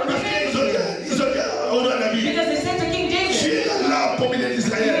war. Parce qu'ils ont dit au roi David, Because they said to King tu David, es la lampe au milieu you're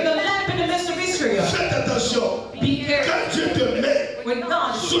d'Israël. the lamp in the midst of Israel. Faites attention. Be careful. Quand Dieu te met When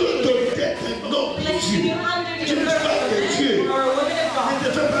God sous l'autorité d'un homme de places Dieu, you under the tu ne fais pas de authority Dieu. or a woman of Ne God, te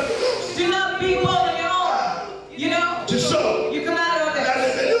fais pas de violence. do not be bold on your own. You know, Tu sors. you come out of La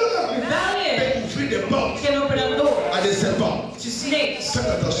it. rébellion là, Rebellion peut ouvrir des portes can open up doors à des serpents. to snakes. Faites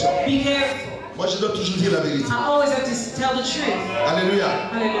attention. Be careful. Moi, je dois toujours dire la vérité. I always have to tell the truth. Alléluia.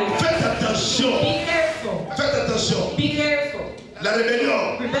 Hallelujah. Faites attention. Be careful. Faites attention. Be careful. La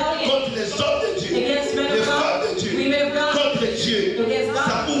rébellion Rebellion contre les hommes de Dieu, against men les of femmes God, de Dieu, women of God, contre Dieu, against God.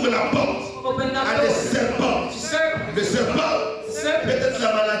 ça ouvre la porte Open up à des doors serpents. to serpents. Le serpent, Serpent peut-être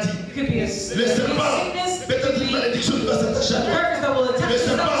la maladie. could be a Le serpent, sickness, peut-être could une be malédiction qui va s'attacher à toi. curse that will attach Le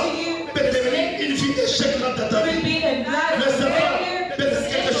itself serpent, to you. peut devenir une vie d'échec dans ta Could vie. be a life Le of serpent, failure. peut-être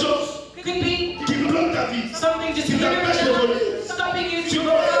quelque chose Could be qui bloque ta vie. something just Qui hindering t'empêche your d'évoluer. life, stopping you Tu to peux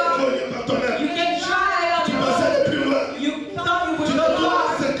go on. évoluer par toi-même. You can try on Tu your pensais own. aller plus loin. You thought you Tu would te go trouves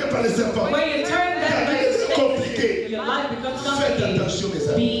far. cerqué par les serpents. When you turn Ta that vie way, devient compliquée. your life becomes Faites complicated. attention, mes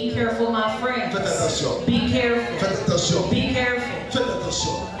amis. Be careful, my friends. Faites attention. Be careful. Faites attention. Be careful. Faites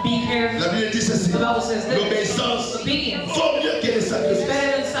attention. Be careful. La Bible dit ceci. The Bible says this. L'obéissance Obedience vaut mieux que les is sacrifices.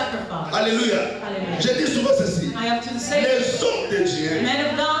 better than sacrifice. Alléluia. Hallelujah. Je dis souvent ceci. I have to say, Les hommes de Dieu men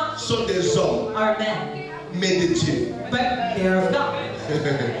of God sont des hommes, are men, mais de Dieu. but they're of God.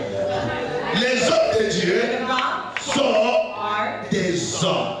 Les hommes de Dieu Men of God sont are des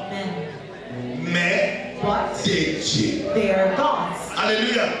hommes, men, mais but de Dieu. they are gods.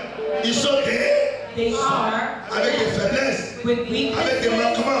 Alléluia. Ils sont des They are avec des men faiblesses, with avec des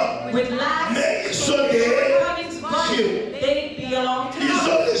weaknesses, manquements, with lacks, mais ils sont des shortcomings, but Dieu. they belong to Ils God.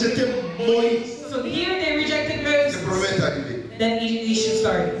 ont rejeté Moïse. So here they rejected Le Moses. problème est arrivé. Then the issue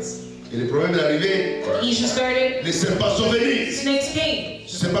started. Et le problème est arrivé. The issue started. Les serpents sont venus. Snakes came.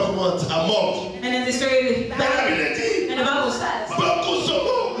 Je ne sais pas comment à mort. And then they started Mais la battling. Bible dit, And the Bible says, beaucoup sont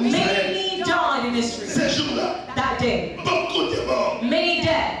morts en Israël. many died in Israel Ces jours-là, that day. beaucoup de morts. Many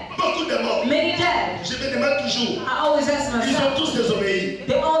dead. Beaucoup de morts. Many dead. Je me demande toujours, I always ask ils ont myself, tous désobéi.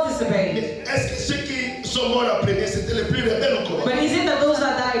 they all disobeyed. Mais est-ce que ceux qui sont morts en premier, c'était les plus rebelles ou comment? But is it that those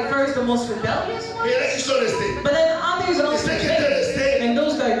that died first the most rebellious Et ones? il y en a qui sont restés. But then others Et also ceux qui étaient remained. restés, And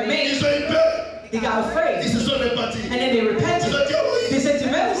those that remained, ils ont eu peur. they got afraid. Ils se sont repentis. And then they Ils repented. ont dit à They Moïse, said to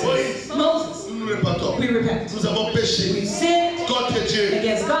Moses, Moses, nous nous repentons. we repent. Nous avons We péché sinned contre Dieu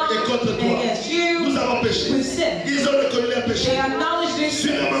against God et contre and toi. against you. Nous avons péché. We sinned. Ils ont reconnu leur péché. They acknowledge this.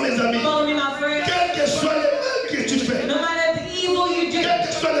 Suivez-moi, mes amis. Follow me, my friend. Quel que soit le mal que tu fais, No matter the evil you do, quel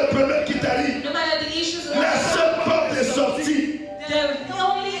que soit le problème qui t'arrive, no matter the issues of la life, seule porte de sortie, the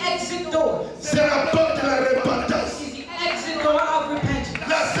only exit door c'est la porte de la repentance. is the exit door of repentance.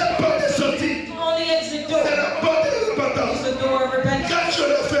 La seule porte de sortie, The only exit door c'est la porte de la is repentance. the door of repentance. Quand tu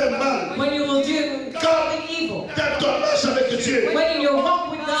leur fais mal, When you will do something evil, dans ton marche avec Dieu, when in your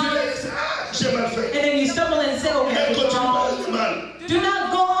walk with tu God, leur dis, ah, j'ai mal fait. and then you stumble and say, okay, Et I did continue par wrong. le mal. Do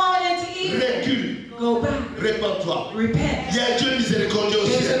not go on into evil. Recule, Go back. répands-toi. Repent. Il y a un Dieu miséricordieux au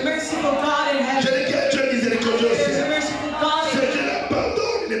There's a ciel. merciful God in Je heaven. dis qu'il y a un Dieu miséricordieux au There's a ciel. merciful God in C'est heaven. Dieu qui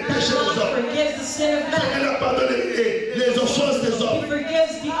pardonne les péchés That des God hommes. forgives the sin of C'est man. Dieu qui pardonne les offenses des He hommes.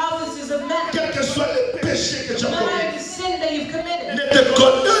 forgives the offices of man. Quel que soit le péché que tu as No matter commis, the sin that you've committed. ne te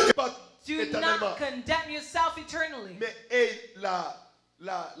condamne pas Do éternellement. not condemn yourself eternally. Mais aie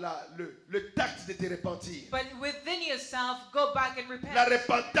le tact de te repentir. But within yourself, go back and repent. La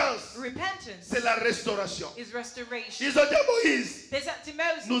repentance, Repentance c'est la restauration. is restoration. Ils ont dit à Moïse, They said to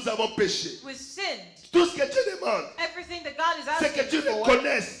Moses, nous avons péché. we sinned. Tout ce que Dieu demande, Everything that God is c'est que asking tu for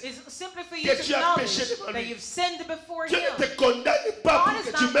reconnaisses is simply for you que to tu as acknowledge péché devant that lui. you've sinned before Dieu ne Him. te condamne pas God pour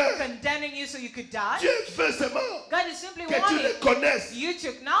is que tu not meurs. condemning you so you could die. Dieu veut seulement God is simply que tu wanting reconnaisses you to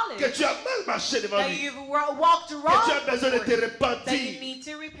que acknowledge tu as mal marché devant that lui. you've walked Que wrong tu as besoin de before te Him, that you repentir need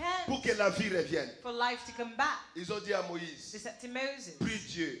to repent pour que la vie revienne. for life to come back. Ils ont dit à They Moïse, said to Moses, prie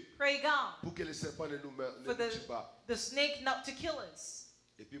Dieu pray God pour que le serpent ne nous for tue pas. the snake not to kill us.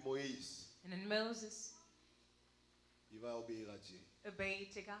 Et puis Moïse, And then Moses il va obéir à Dieu.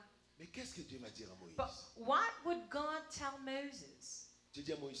 obeyed to God. Mais qu'est-ce que Dieu va dire à Moïse? But what would God tell Moses? Dieu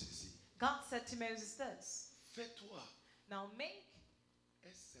dit à Moïse ceci, God said to Moses this, fais-toi now make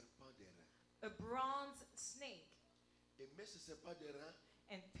un serpent d'airain a bronze snake et mets ce serpent d'airain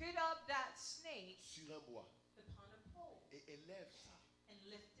and put up that snake sur un bois upon a pole et élève ça. and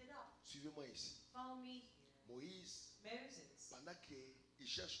lift it up. Suivez-moi ici. Follow me here. Moïse, Moses, pendant qu'il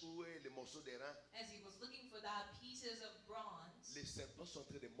cherche où est le morceau d'airain, as he was looking for that pieces of bronze, les serpents sont en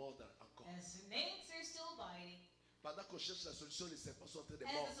train de mordre encore. as snakes are still biting, Pendant qu'on cherche la solution, les serpents sont en train de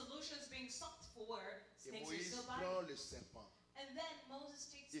as mordre. the solution is being sought for, Et snakes are Moïse still prend biting. le serpent, And then Moses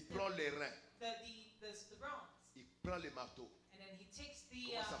takes il prend l'airain, the bronze, il prend le marteau, and then he takes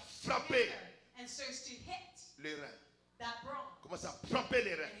the commence à frapper hammer and starts to hit l'airain, that bronze. commence à frapper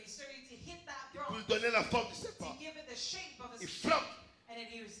l'airain And he's starting to hit that pour lui bronze donner la forme du to serpent. give it the shape of a Il snake. frappe, And then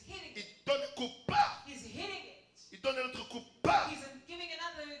he was hitting il it. donne un coup, pas, He's hitting it. il donne un autre coup, pas, He's giving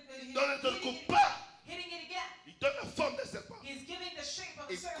another. il donne un autre hitting coup, it, pas, hitting it again. il donne la forme du serpent. He's giving the shape of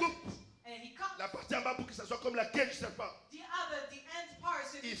a Il serpent. coupe And he cuts la partie en bas pour que ça soit comme la queue du serpent. the end part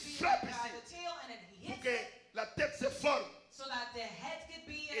so it Il could be frappe like, ici. the tail, and then he Pour hits que it la tête se forme so that the head could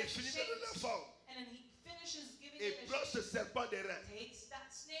be et finit de donner la shaped. forme. And then he finishes giving Et it a prend ce shape. serpent d'airain, Takes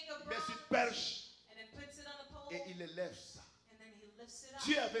that snake of met sur bronze une perche and then puts it on a pole. et il élève ça. And then he lifts it up.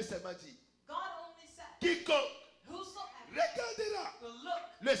 Dieu avait seulement dit, God only said, quiconque whosoever regardera will look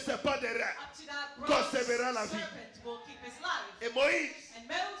le serpent d'airain up to that bronze conservera la vie. serpent will keep his life. Et Moïse, And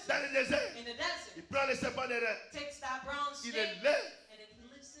Moses, dans le désert, in the desert, il prend le serpent d'airain, takes that bronze il snake élève and then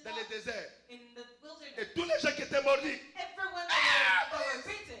he lifts it dans up le désert. in the Et wilderness. tous les gens qui étaient mordus, Everyone that were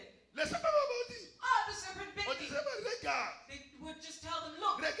bitten, le serpent m'a mordu. oh, the serpent bit On me. disait, mais regarde, They would just tell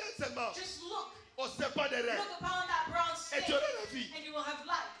seulement Just look. au serpent des reins. Look upon that bronze Et snake. tu auras la vie. And you will have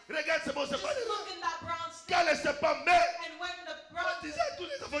life. Regarde ce bon serpent Just des look reins. in that bronze Quand snake. le serpent meurt, And when the on bronze disait à tous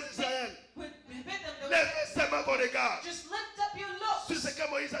les enfants d'Israël, would hit them, levez seulement vos regards just lift up your looks sur ce que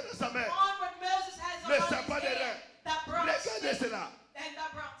Moïse a dans sa main. on what Moses has Le upon serpent his des reins. hand. That bronze Regardez snake cela. and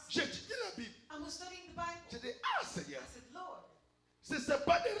that bronze snake. J'étudie la Bible. I was studying the Bible. J'ai dit, ah Seigneur, I said, Lord, ce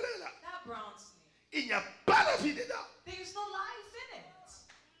serpent des reins là, that bronze snake, il n'y a pas la vie dedans. there's no life in it.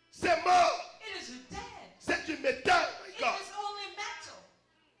 C'est mort. It is dead. C'est du métal, my It God. is only metal.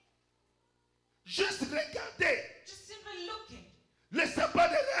 Juste regardez Just simply looking. le serpent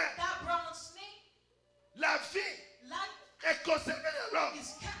des reins. That bronze snake, La vie life est conservée dans l'homme.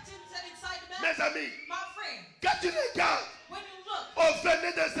 is kept inside the man. Mes amis, My friend, quand tu regardes when you look au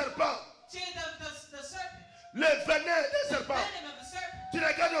venin d'un serpent, to the serpent, le venin d'un serpent, venom of the serpent, tu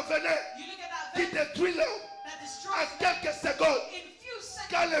regardes au venin you look at that qui venom détruit l'homme that en destroys quelques secondes. in few seconds.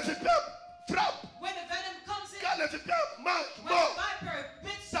 Quand le vipère frappe, When the venom comes in, quand le vipère mange, when the mort, viper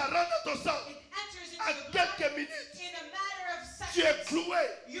bits, ça rentre dans ton sang. it enters into En your blood quelques minutes, in a matter of tu es seconds. cloué,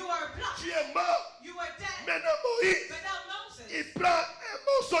 You are blocked. tu es mort. You are dead. Maintenant Moïse, But now Moses, il prend un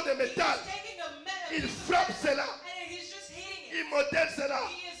morceau de métal, he's taking a metal, il piece of frappe metal, cela, and he's just hitting it. il modèle cela,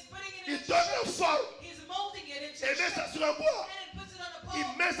 He is putting it il into donne la shape. forme He's molding it into et met shape. ça sur un bois. And then puts it on a Il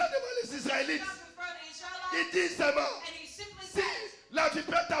pole. met ça devant les Israélites. Up in front of the Il Israelites. dit seulement, And he simply si says, la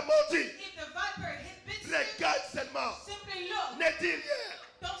vipère t'a mordu, if the viper bits you, regarde seulement, simply look. ne dis rien,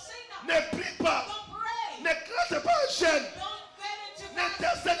 Don't say nothing. ne prie pas, Don't pray. ne classe pas en chaîne, Don't get into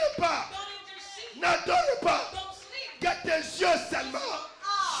n'intercède pas, Don't intercede. n'adore pas, Don't sleep. que tes yeux seulement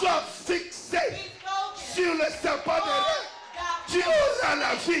soient fixés Be focused sur le serpent des on reins. that Tu auras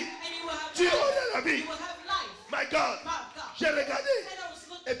la vie, and you will have tu life. auras la vie. You will have life. My God, My God. j'ai regardé, And I was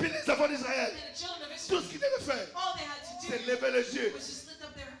looking et puis les enfants d'Israël, and the children of tout Israel. ce qu'ils devaient faire, All they had to c'est do lever les yeux. was just lift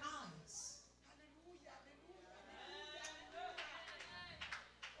up their eyes.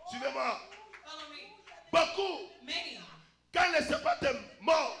 Suivez-moi. Follow me. Beaucoup, Many, quand le serpent est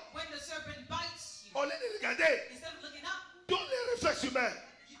mort, when the serpent bites you, au lieu de regarder instead of looking up, tous les réflexes humains,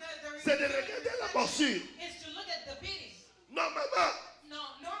 the c'est de regarder la morsure. is to look at the beating. Normalement, No,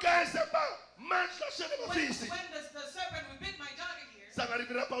 normally, quand un serpent mange la chair de ma fille when ici, the serpent would bite my daughter here, ça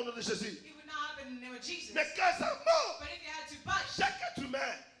n'arrivera pas au nom de Jésus. it would not happen in the name of Jesus. Mais quand ça mord, But if you had to bite chaque être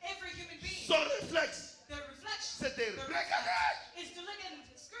humain, every human being, son réflexe, the reflection, c'est de the regarder. reflex is to look and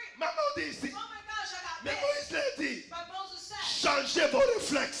scream. Maman dit ici, Oh my gosh, I got mais bit. Moïse l'a dit, But Moses said, changez vos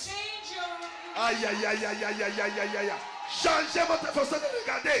réflexes. change your Aïe, aïe, aïe, aïe, aïe, aïe, aïe, aïe, aïe. Changez votre façon de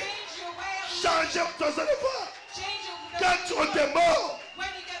regarder. change your way of Changez votre façon de voir. change your Quand on te mord, when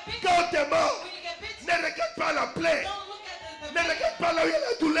you get bitten, quand on te mord, when you get bitten, ne regarde pas la plaie. don't look at the Ne regarde pas là où il y a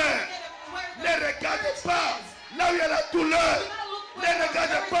la douleur. Ne regarde pas là où il y a la douleur. Ne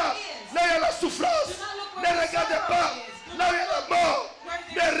regarde pas là où il y a la souffrance. Ne regarde pas là où il y a la mort.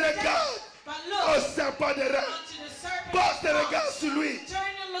 Ne regarde au serpent des reins. Porte tes regards sur lui. Turn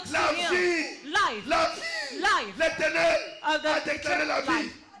your looks La to him. vie. Life. La vie. Life. L'éternel Of a the déclaré la vie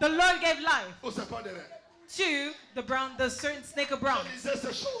life. The Lord gave life au serpent des reins. to the certain snake of Je bronze. disais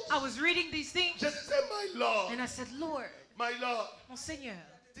ces choses. I was reading these things Je disais, my Lord, and I said, Lord, my Lord, mon Seigneur,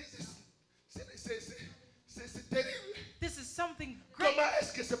 c'est terrible. this is something great. Comment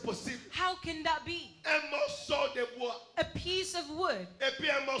est-ce que c'est possible? How can that be? Un morceau de bois A piece of wood et puis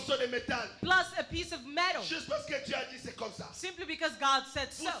un morceau de métal. plus a piece of metal. Juste parce que Dieu a dit c'est comme ça. Simply because God said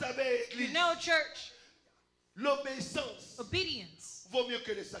Vous so. savez, You Église, know, church, l'obéissance obedience vaut mieux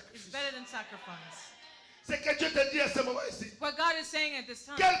que le is sacrifice. better than sacrifice. C'est que Dieu te dit à ce moment ici. What God is saying at this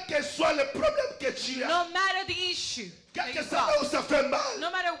time, Quel que soit le problème que tu as, no matter the issue, quel that que you soit là où got, ça fait mal, no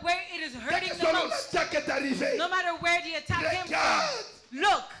matter where it is quel hurting que the soit là où most, l'attaque est arrivée, no matter where the attack came regarde from,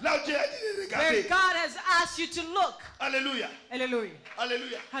 look là où Dieu a dit de where regarder. God has asked you to look. Alléluia. Hallelujah.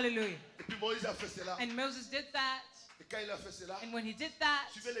 Alléluia. Hallelujah. Et puis Moïse a fait cela. And Moses did that. Et quand il a fait cela, And when he did that,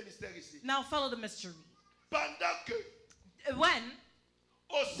 suivez le mystère ici. now follow the mystery. Pendant que, When,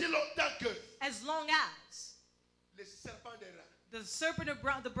 aussi longtemps que as long as le serpent des reins the serpent of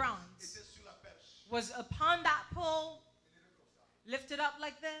the bronze était sur la perche, was upon that pole, lifted up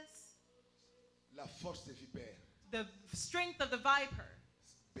like this, la force des vipères the strength of the viper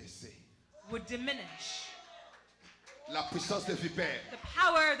baissait. would diminish. La puissance des vipères The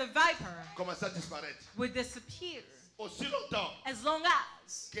power of the viper commençait à disparaître. would disappear. Aussi longtemps As long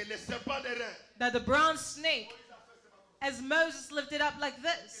as que le serpent des reins that the bronze snake As Moses lifted up like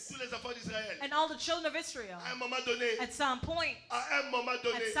this. Tous les enfants d'Israël. And all the children of Israel. À un moment donné. At some point. À un moment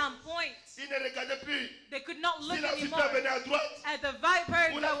donné. At some point. Ils ne regardaient plus. They could not look si la anymore vipère venait à droite, at the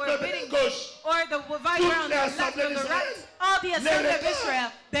viper ou that la were vipère venait à bidding gauche. or the viper on the left or the right. All the assembly of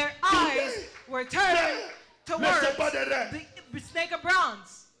Israel, their eyes were turned towards the snake of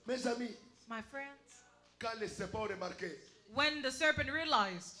bronze. Mes amis, my friends, quand les serpents ont remarqué, when the serpent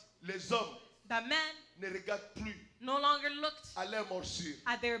realized les hommes that men ne regardent plus no longer looked à leur morsure,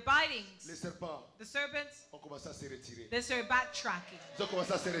 at their bitings, les serpents the serpents ont commencé à se retirer. They started backtracking. Ils ont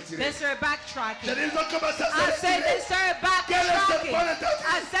commencé à se retirer. They started backtracking. J'ai dit, ils ont commencé à se I retirer. said they started backtracking.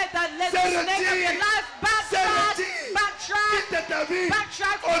 I said that let the snake of your life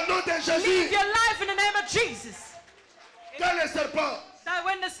backtrack, au nom de Jésus. leave your life in the name of Jesus. Quand les serpents That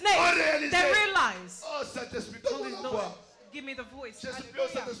when the snake, they realize. Oh, Saint-Esprit, donne-moi la voix. Give me the voice. Je supplie au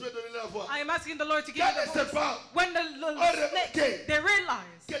Saint-Esprit de donner la voix. I am asking the Lord to give me the voice. When the snake, they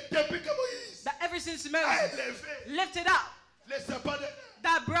realize that ever since Moses lifted up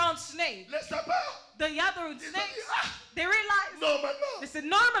that brown snake, the other snakes, they realized. They said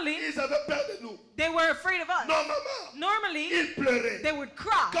normally they were afraid of us. Normally they would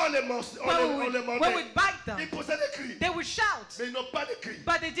cry. When we bite them, they would shout.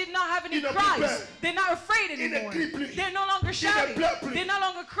 But they did not have any cries. They're not afraid anymore. They're no longer shouting. They're no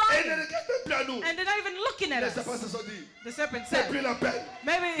longer crying. And they're not even looking at us. The serpent said,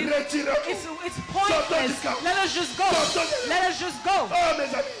 maybe it's pointless. Let us just go. Let us just go.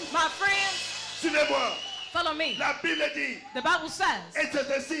 My friends, follow me. The Bible says,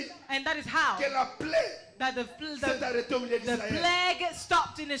 and that is how that the plague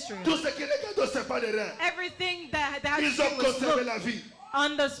stopped in Israel. Everything that had to do was look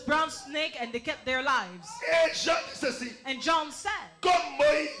on the brown snake, and they kept their lives. And John said,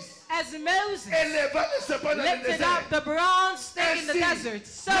 as Moses lifted up the bronze snake in the desert,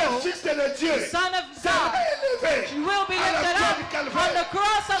 so the Son of God will be lifted up on the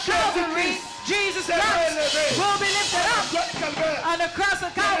cross of Calvary. Jesus Christ will be lifted up on the cross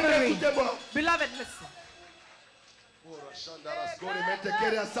of Calvary. Beloved, listen.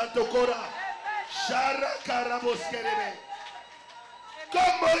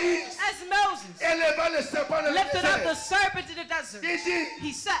 As Moses lifted up the serpent in the desert,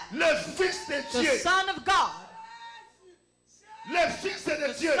 he said, the Son of God, the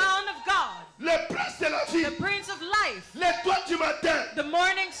Son of God, the Prince of Life, the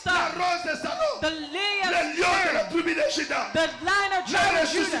morning star, the lily of the spirit, the Lion of tribe of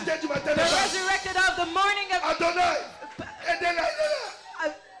Judah, the resurrected of the morning of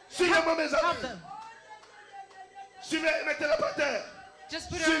help them. Just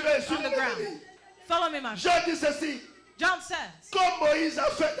put her on the ground. Follow me, my friend. John says,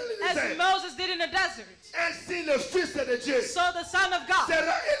 as Moses did in the desert, so the Son of God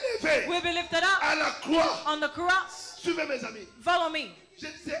will be lifted up on the cross. Follow me.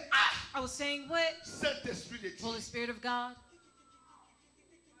 I was saying, what? Holy Spirit of God.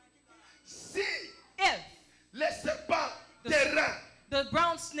 If the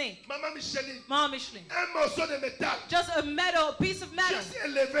brown snake, Mama Michelin, just a metal, piece of metal,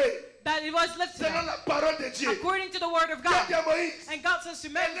 that it was lifted up, according to the word of God. And God says to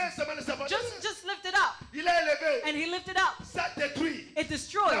Moses, just lift it up. And he lifted up. It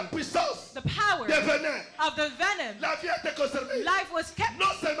destroyed the power of the venom. Life was kept.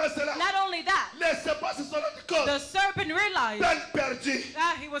 Not only that, the serpent realized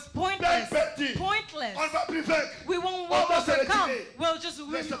that he was pointless. We won't overcome. We'll just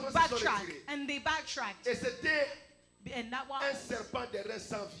backtrack. And they backtracked. And that was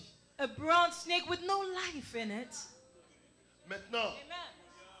a brown snake with no life in it. Maintenant.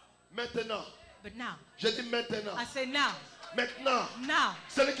 Amen. But now. Je dis maintenant. I say now. Maintenant. Now.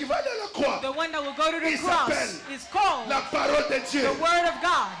 Celui qui va aller à la croix. The one that will go to the cross is called la parole de Dieu. The word of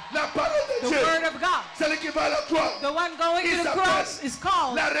God. La parole de Dieu. The word of God. Celui qui va à la croix. The one going to the cross is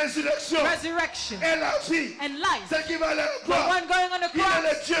called la résurrection. Resurrection. Et la vie. And life. Celui qui va à la croix. The one going on the cross. Il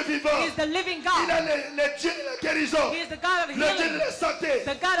est le Dieu vivant. He is the living God. Il est le Dieu de la guérison. He is the God of le healing. Dieu de la santé.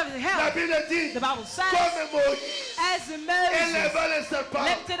 The God of health. La Bible dit. The Bible says. Comme Moïse. As Moses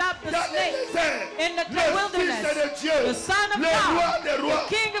lifted up the snake in the wilderness, the Son of God, the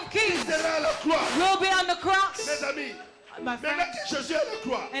King of Kings, will be on the cross. My friends.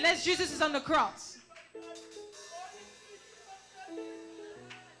 And as Jesus is on the cross,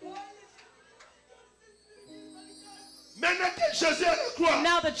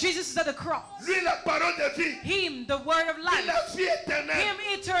 now that Jesus is at the cross, Him, the word of life, Him,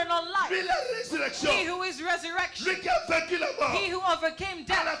 eternal life, He who is resurrection, He who overcame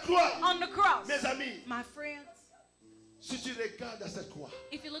death on the cross. My friends, Si tu regardes à cette croix.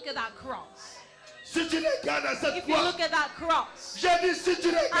 If you look at that cross. Si tu regardes à cette If you croix. look at that cross. J'ai dit si tu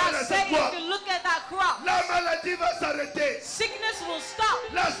regardes à I say cette croix. if you look at that cross. La maladie va s'arrêter. Sickness will stop.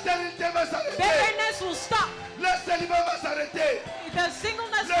 La stérilité va s'arrêter. Barrenness will stop. Le célibat va s'arrêter. The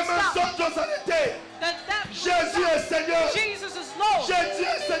singleness Les will stop. mensonges vont s'arrêter. The theft will Jésus stop. est Seigneur. Jesus is Lord. Jésus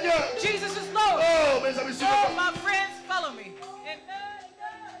est Seigneur. Jesus is Lord. Oh, mes amis, Oh, suivez-moi. my friends, follow me.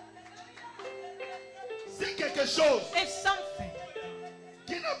 C'est quelque chose If something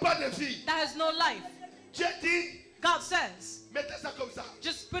qui n'a pas de vie. that has no life, Dieu dit, God says, mettez ça comme ça.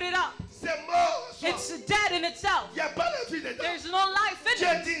 just put it up. C'est mort en soi. It's dead in itself. Il n'y a pas de vie dedans. There's no life in Dieu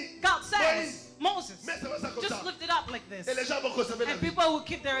it. dit, God says, Moses, mettez ça comme ça. just lift it up like this. Et les gens vont conserver la And vie. people will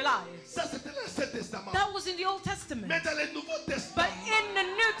keep their lives. Ça, c'était l'Ancien Testament. That was in the Old Testament. Mais dans le Nouveau But Testament, in the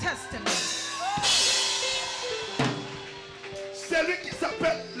New Testament, celui qui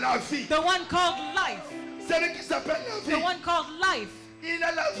s'appelle la vie, the one called life, celui qui s'appelle la the vie, one called life, il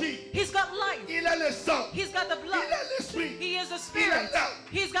a la vie, he's got life. il a le sang, He's got the il blood. a l'esprit, He is a il a spirit. l'âme.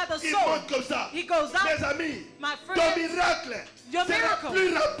 He's got the Il soul. monte comme ça. He goes up. Mes amis, My ton friends, miracle your sera miracle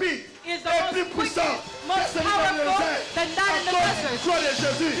plus rapide is the et most plus quick, puissant most que celui dans le powerful désert. than that in the À desert. cause de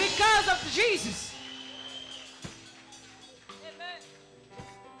Jésus. Because of Jesus.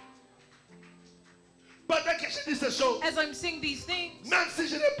 Pendant que je dis ces choses, As I'm saying these things, même si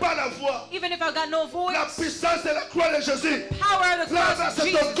je n'ai pas la voix, even if I got no voice, la puissance de la croix de Jésus power of the cross traverse of ton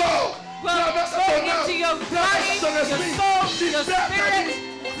Jesus corps, will traverse go ton âme, into your body, traverse ton your esprit, soul, your libère ta vie.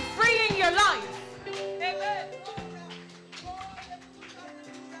 spirit, freeing your life. Amen.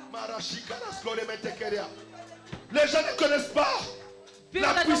 Les gens ne connaissent pas People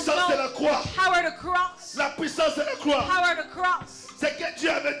la that don't puissance de la know croix. power of the cross, La puissance de la croix. power of the cross. C'est que Dieu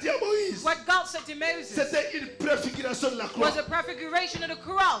avait dit à Moïse. What God said to Moses C'était une préfiguration de la croix. was a prefiguration of the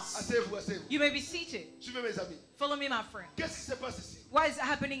cross. Asseyez-vous, asseyez-vous. You may be seated. Suivez mes amis. Follow me, my friend. Qu'est-ce qui se passe ici? Why is it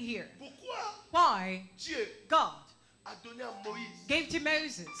happening here? Pourquoi Why Dieu God a donné à Moïse gave to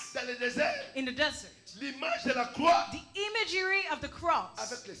Moses dans le désert in the desert l'image de la croix the imagery of the cross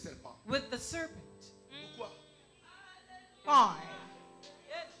avec les serpents? with the serpent? Pourquoi? Why?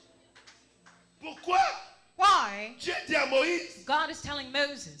 Pourquoi Why Dieu dit à Moïse God is telling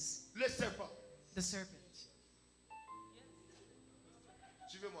Moses le serpent? the serpent?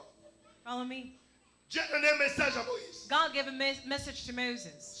 Suivez-moi. Follow me. Dieu a donné un message à Moïse. God gave a message to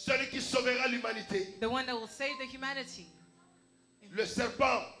Moses, Celui qui sauvera l'humanité. the one that will save the humanity. Le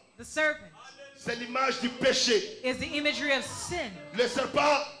serpent, The serpent c'est l'image du péché. is the imagery of sin. Le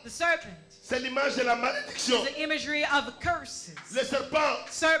serpent, The serpent c'est l'image de la malédiction. is the imagery of curses. Le serpent,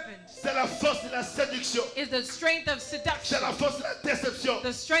 Serpent c'est la force de la séduction. is the strength of C'est seduction, la force de la déception.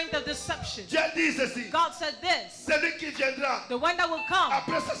 the strength of deception. Dieu dit ceci. God said this, Celui qui viendra the one that will come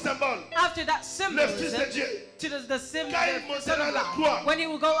après ce symbole, after that le Fils de symbolism, Dieu, to the symbol, quand il the Son montera of la God, croix, when he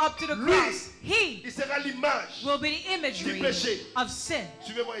will go up to the lui, cross, he il sera l'image. will be the imagery du péché. of sin.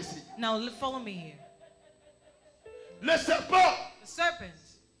 Suivez-moi ici. Now follow me here. Le serpent, The serpent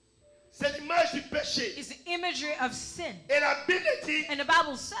c'est l'image du péché. is the imagery of sin. Et la Bible dit, And the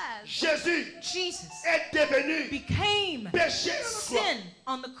Bible says Jésus Jesus est devenu became péché à la croix. sin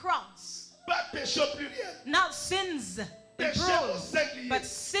on the cross. Pas péché au pluriel. Not sins in Péché au plural, singulier. but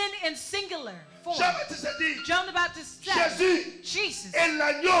sin in singular form. Jean-Baptiste a dit, John the Baptist said, Jésus Jesus est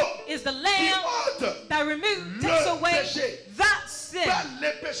l'agneau is the qui lamb ôte that removes, le takes away péché. that sin, pas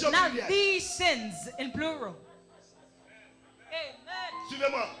les péchés au not pluriel. these sins in plural. Amen.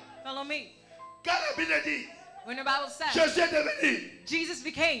 Suivez-moi. Follow me. Quand la Bible dit, When the Bible says Jésus est devenu Jesus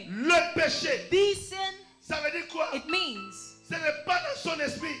became le péché, the sin, ça veut dire quoi? it means Ce n'est pas dans son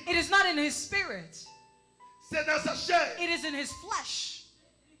esprit, it is not in his spirit, c'est dans sa chair. it is in his flesh.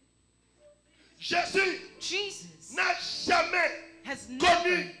 Jésus Jesus n'a jamais has never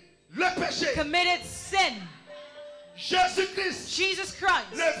connu le péché. committed sin. Jésus-Christ, Jesus Christ,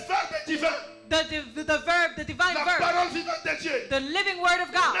 le Verbe divin, the divine la verb, parole vivante de Dieu, the living word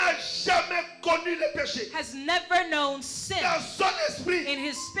of God, n'a jamais connu le péché. has never known sin. Dans son esprit, In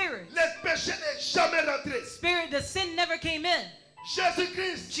his spirit, le péché n'est jamais rentré. the sin never came in.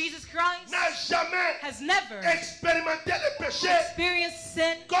 Jésus-Christ Jesus Christ n'a jamais has never expérimenté le péché experienced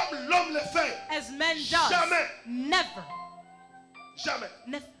sin comme l'homme le fait. as men does. Jamais. Never. Jamais.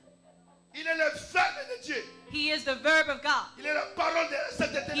 Never. Il est le Verbe de Dieu. He is the verb of God. Il est la parole de la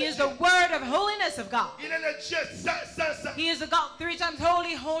sainteté He de is Dieu. the word of holiness of God. Il est le Dieu saint, saint, saint. He is the God 3 times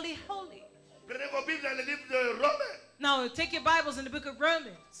holy, holy, holy. Prenez vos Bibles dans le livre de Romains. Now take your Bibles in the book of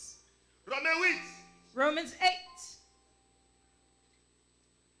Romans. Romains 8. Romans 8.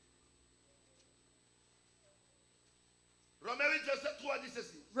 Romains 8, verset 3 dit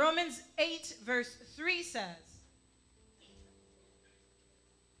ceci. Romans 8 verse 3 says,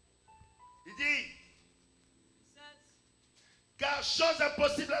 Il dit, car chose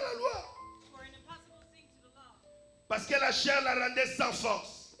impossible à la loi. Parce que la chair la rendait sans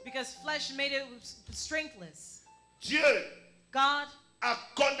force. Because flesh made it strengthless. Dieu God a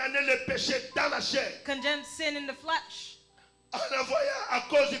condamné le péché dans la chair. Condemned sin in the flesh. En envoyant à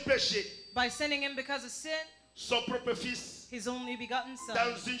cause du péché. By sending him because of sin. Son propre fils. His only begotten son.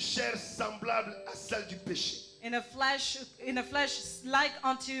 Dans une chair semblable à celle du péché. In a flesh like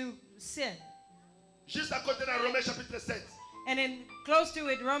unto sin. Juste à côté dans Romains chapitre 7. And in close to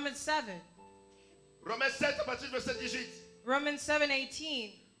it, Romans 7. Romains 7 à partir du verset 18. Romans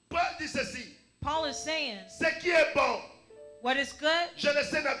 7:18. Paul dit ceci. Paul is saying, ce qui est bon, what is good, je le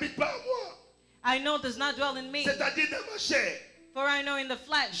sais n'habite pas en moi. I know does not dwell in me. C'est-à-dire dans ma chair. For I know in the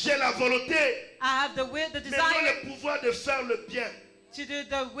flesh. J'ai la volonté. I have the will, the desire. Mais non le pouvoir de faire le bien. To do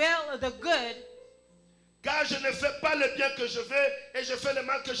the will, the good. Car je ne fais pas le bien que je veux et je fais le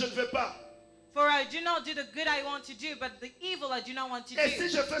mal que je ne veux pas. For I do not do the good I want to do, but the evil I do not want to do. Et si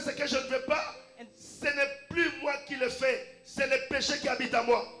je fais ce que je ne veux pas, ce n'est plus moi qui le fais, c'est le péché qui habite en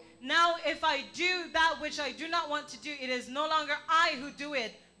moi. Now, if I do that which I do not want to do, it is no longer I who do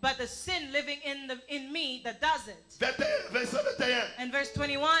it, but the sin living in me that does it. Verset 21. And verse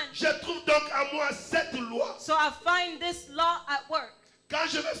 21. Je trouve donc en moi cette loi. So I find this law at work. Quand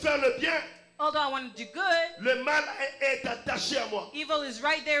je veux faire le bien, although I want to do good, le mal est attaché à moi. Evil is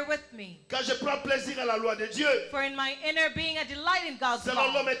right there with me. Quand je prends plaisir à la loi de Dieu, for in my inner being I delight in God's law.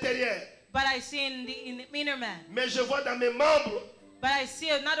 Selon l'homme intérieur. But I see in the inner man. Mais je vois dans mes membres. But I see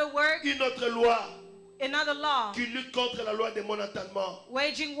another work. Une autre loi. Another law. Qui lutte contre la loi de mon entendement.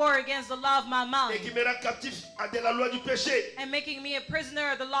 Waging war against the law of my mind. Et qui me rend captif à de la loi du péché. And making me a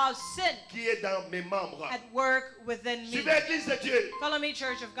prisoner of the law of sin. Qui est dans mes membres. At work within me. Suivez l'Église de Dieu. Follow me,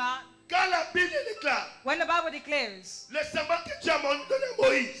 Church of God. Quand la Bible déclare. When the Bible declares. Le symbole que Dieu a donné à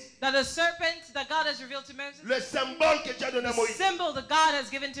Moïse. That the serpent that God has revealed to Moses. Le symbole que Dieu a donné à Moïse. The symbol that God has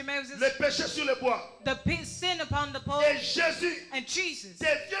given to Moses. Le péché sur le bois. The sin upon the pole. Et Jésus. And Jesus.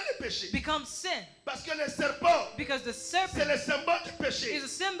 Devient le péché. Becomes sin. Parce que le serpent. Because the serpent. C'est le symbole du péché. Is a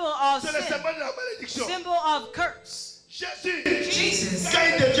symbol of sin. C'est le symbole de la malédiction. Symbol of curse. Jesus. Quand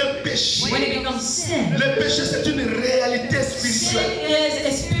il devient péché. When it becomes sin. Le péché c'est une réalité spirituelle. Sin is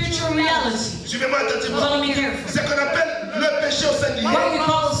a spiritual reality. Suivez-moi attentivement. Follow me carefully. C'est ce qu'on appelle le péché au singulier. What we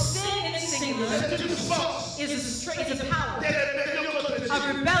call sin in the singular. C'est une force. Is a power. Of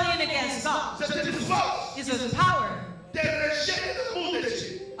rebellion against God. C'est une force. Is a power. De rejeter l'amour de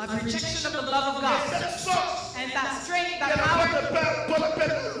Dieu. Of rejection of the love of God. And that strength, that power,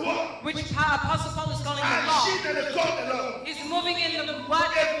 which Apostle Paul is calling the law, is moving in the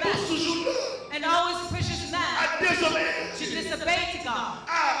body of man and always pushes man to disobey to God,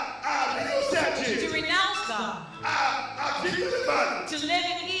 to renounce God, to live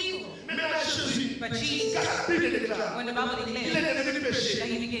in evil. But Jesus, when the Bible declares that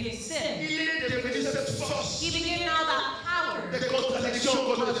he became sin, he became now that power,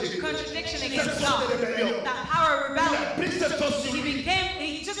 contradiction against God, that power of rebellion.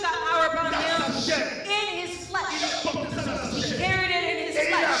 He took that power upon him in his flesh. He carried it in his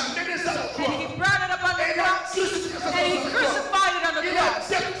flesh. And he brought it up on the cross. And he crucified it on the cross.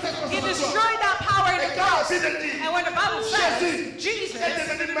 He destroyed that power in the cross. And when the Bible says Jesus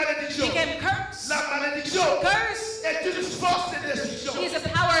became cursed, curse is a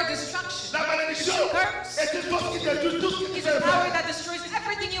power of destruction. Curse is a power that destroys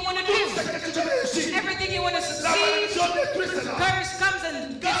everything you want to do, everything you want to succeed. Curse comes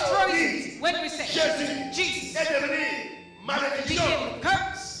and destroys it. When we say Jesus became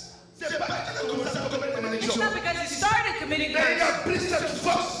cursed, it's not because he started committing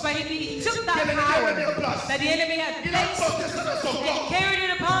curse, but he took that power that the enemy had placed and carried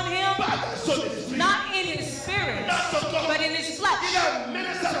it upon him, not in his spirit, but in his flesh.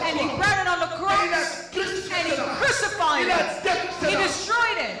 And he brought it on the cross, and he crucified it. He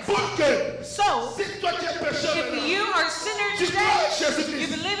destroyed it. So, if you are a sinner today, you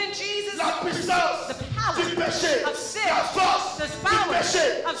believe in Jesus, the power of sin, the power of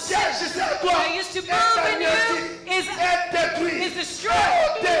sin that used to move in you is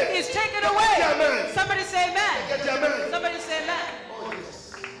destroyed, is taken away. Somebody say amen. Somebody say amen.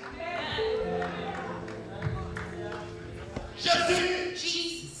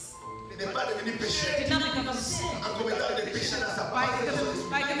 Jesus did not become sin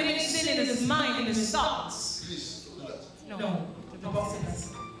by committing sin in his mind, in his thoughts. No.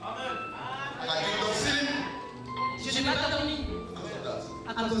 Je n'ai pas dormi à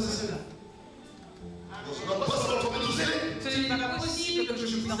cause de cela. Ce n'est pas possible que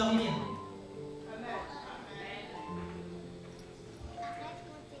je puisse dormir.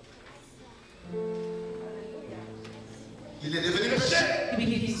 Il est devenu péché. He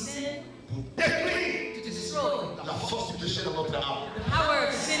became sin Pour détruire to destroy la force du péché dans notre âme. the power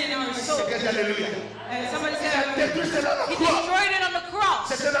of sin in our soul. Alléluia. And somebody Il a said, détruit cela dans la he croix. destroyed it on the cross.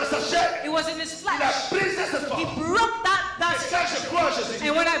 C'était dans sa chair. It was in his Il a flesh. brisé cette He force. broke that Et quand je crois en Jésus,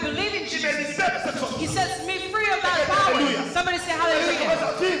 And when I believe in il me Jesus, libère de cette force. he sets me free of that power. Hallelujah. Somebody say Et je commence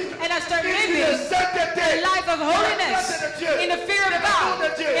hallelujah. à vivre And I start une vie living de sainteté, a life of holiness, de Dieu, in the fear of de l'amour God,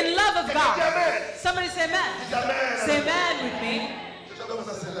 de Dieu. in love of Et je dis God. amen. Somebody say amen. Amen. Say amen with me. Je commence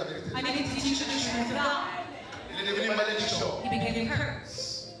à servir la vérité. I need to teach you the truth of God. Il est devenu malédiction. He became a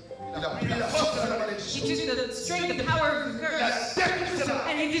curse. Il a pris la force de la He malédiction. took the strength, the power of the Il a curse, détruit cela.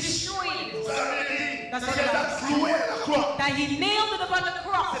 and he destroyed it. Ça veut dire That's qu'il what a cloué à la croix. That he nailed it upon the C'est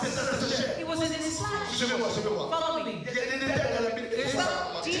cross. sa chair. It was in his flesh. Suivez-moi, suivez-moi. Follow me. Il y a des détails dans la Bible. There's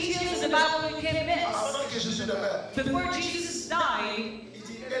some details in the Bible we can't miss. Avant que Jésus ne meure, Before Jesus died, il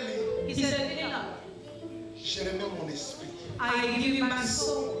dit Élie, he said, Enoch, je remets mon esprit I give you my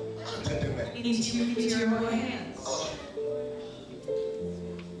soul entre tes mains. into your hands.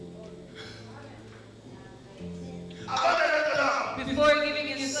 Avant de mettre là, Before giving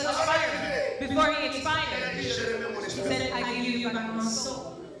his son fire, before he il a expired, dit je remets mon he esprit. said, I give you back my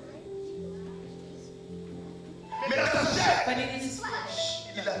soul. Mais dans sa chair, But in his flesh,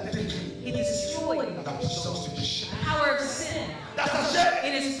 il a détruit he destroyed la puissance du péché. the power of sin. Dans sa chair,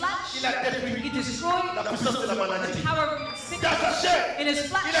 In his flesh, il a détruit he destroyed la puissance de la the maladie. power of Dans sickness. sa chair, In his il a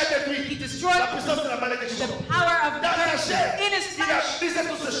flesh, détruit he la destroyed puissance de la the malédiction. power of Dans sa curse. chair, In his il a flesh, brisé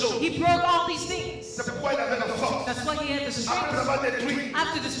toutes ces choses. he broke all these things. C'est pourquoi il avait la force. That's why he had the Après strength avoir détruit,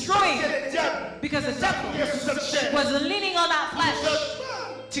 after c'est destroying, le diable because the qui devil est sous cette chair. was leaning on that flesh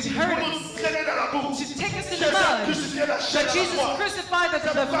to hurt Pour us, nous traîner dans la boue. to take us in Jésus the a mud. crucifié la chair But à la Jesus croix. crucified the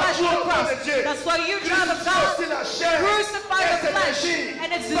flesh on the cross. That's why you, child of God, Crucifie la chair crucify et the ses flesh désirs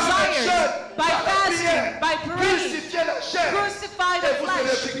and its par le desires jeûne, by par la fasting, prière. by praying. Crucifiez la chair. Crucify the Et vous serez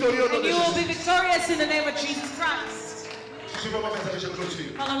flesh, victorieux au nom and de you will be Jésus. victorious in the name of Jesus Christ. Suivez-moi, mes amis, je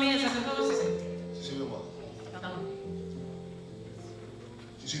clôture. Follow me as I close. Suivez-moi. Follow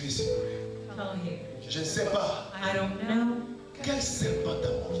Je suis ici. here. Je ne sais pas I don't know quel serpent t'a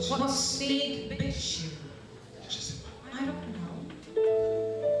mordu. what snake bit you. Je ne sais pas. I don't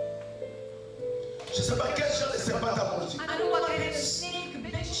know. Je ne sais pas quel genre de serpent t'a mordu. I don't know what kind of snake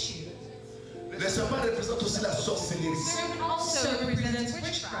bit you. Le serpent représente aussi la sorcellerie. Serpent also represents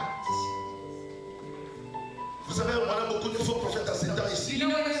witchcraft. Vous savez, on a beaucoup de faux prophètes à ces temps ici. You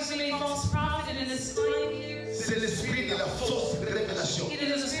know why there's so many false prophets in this time here? C'est l'esprit de la fausse révélation. It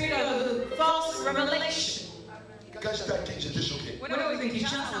is the spirit of false revelation. Quand j'étais à King, j'étais choqué. When I was in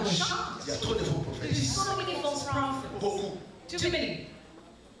Kinshasa, I was shocked. Il y a trop de faux prophètes There's ici. so many false prophets. Beaucoup. Too many.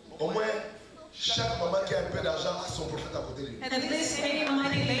 Au moins, chaque maman qui a un peu d'argent a son prophète à côté de lui. And at least any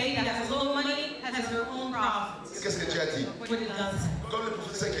lady that has a little money has her own prophets. Qu'est-ce que tu as dit? What did God say? Comme le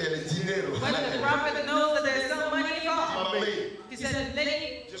prophète sait qu'il y a les dîners. When the prophet knows that there's no money involved, Maman, he said,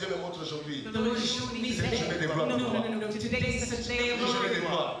 lady, Dieu me montre aujourd'hui. the Lord is showing me C'est une journée today. de gloire. No. Today is such a day of glory.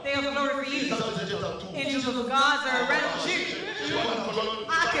 Day of glory for Les you. anges de Dieu t'entourent. Angels of God are around you. Je vois la colonne.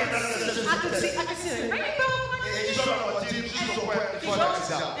 I can see the rainbow. Et ils sont dans la voiture jusqu'au point. Il faut aller à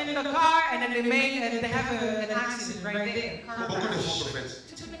l'accident. And in the car, and then they have an accident right there. Beaucoup de faux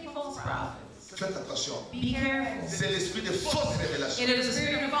prophètes. Too many false prophets. Faites attention. Be careful. C'est l'esprit de fausse révélation. It is the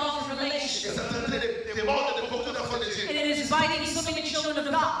spirit of false Et revelation. c'est en train de mordre de beaucoup d'enfants de Dieu. And it is biting so many children of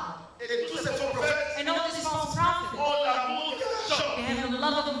God. Et tous ces faux prophètes And all these false prophets, ont l'amour de l'argent. they have the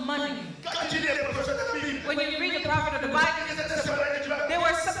love of money. Quand tu lis les prophètes de la Bible, When you read the prophet of the Bible, ils étaient séparés de Dieu. they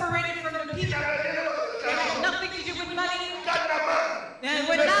were separated from the people. They had nothing to do with money. And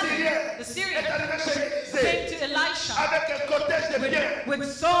when Naaman, the Syrian, came to Elisha avec un cortège de biens. with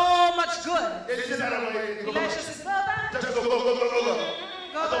so much good, Elisha says, go back. Go back.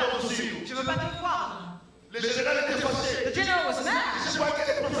 Je veux pas te croire. Le général était fâché. The general was mad. Je crois que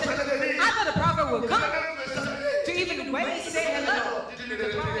les prophètes allaient venir. I thought the prophet would come to even wait to say hello.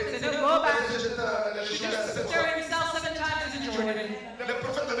 The prophet said, no, go back. Stir himself 7 times in Jordan. Le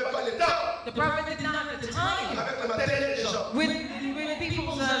prophète n'avait pas le temps The prophet did not have the time avec le matériel des gens. with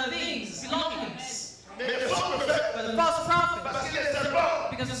people's things, belongings. Mais le faux prophète, But the false prophet, parce qu'il est serpent,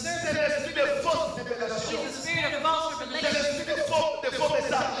 because the c'est serpent l'esprit de fausse révélation. is the spirit of false C'est revelation, l'esprit de faux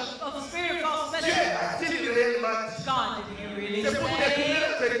messages. of the spirit of false Dieu message. a-t-il réellement dit? God, did you really C'est pour découvrir say?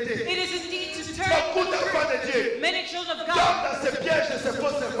 la vérité. It is indeed to turn Beaucoup d'enfants de Dieu many children of tombent God dans ces pièges de ces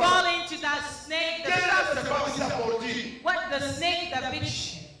faux serpents. fall into that snake, Quel est le that serpent qui t'a mordu? what the snake that bit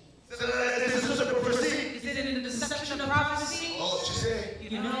you? C'est la décision de prophétie. Is it in the deception of prophecy? Oh, tu sais,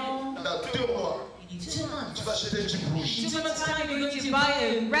 You know, dans 2 mois, in 2 months. tu vas acheter un jeep rouge. 2 months time you're going to buy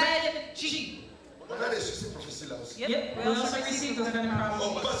a red Jeep. On a reçu ces prophéties-là aussi. Yep, we also received those kind of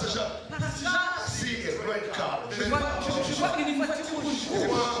Oh, prophecies. Pasteur Jacques, see a red car. Je vois une voiture rouge. Et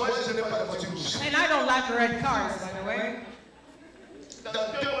moi, je n'ai pas de voiture rouge. And I don't like red cars, by the way. Dans 2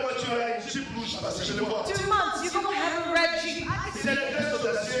 mois, tu auras une Jeep rouge parce que je le vois. 2 months, you're going to have a red Jeep. Il est très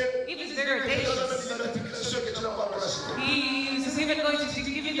audacieux. Even very audacious. Que tu n'as pas encore acheté. He's even going to give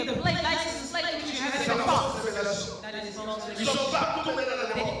you the plate, license plate, which you haven't even bought. That is false Ils sont revelation. partout dans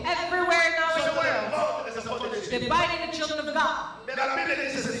le monde. Everywhere now in the world, Les enfants de Dieu. they're biting the children of God. Mais la Bible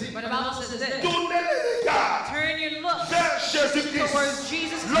dit ceci. But the Bible says this. Tournez les regards Turn your look vers Jésus-Christ, towards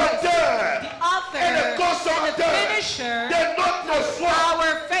Jesus Christ, l'auteur the author et le and the consommateur finisher de notre foi.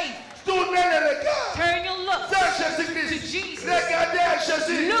 our faith. Tournez les regards Turn your look vers to Jésus-Christ. Jesus. Regardez à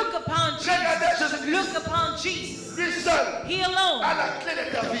Jésus. Look upon Regardez Jesus. Jésus. Look upon Jesus. Lui seul He a alone la clé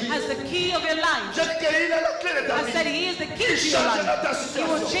de ta vie. has the key of your life. Je dis qu'il a la clé de ta I said vie. he is the key to your life. He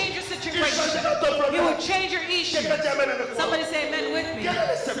will change your situation. He will change your issue. Quelqu'un dit amen avec moi. Somebody say amen with me. Quel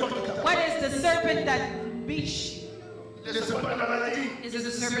est le serpent de ta vie? What is the serpent that beats you? Le serpent de la maladie. Is it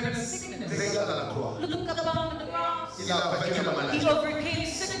the serpent of sickness? Regarde à la croix. Look upon the cross. Il a vaincu la He maladie. overcame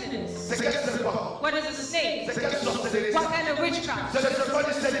sickness. C'est quel serpent? What is a snake? C'est quelle sorcellerie? What kind of witchcraft? C'est le serpent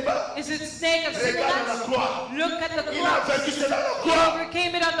du célibat. Is it snake of Regarde à la sickness? croix. Look at the Il a cross. vaincu cela à la He croix.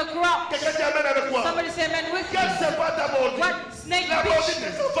 overcame it on the cross. Quelqu'un dit amen avec moi. Somebody say amen with Quel me. serpent t'a mordu? What snake Il a mordu bit you?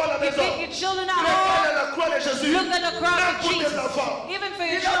 tes enfants à la You maison. take your children at Regarde home. à la croix de Jésus. Look at the cross Même of pour tes Jesus. enfants. Even for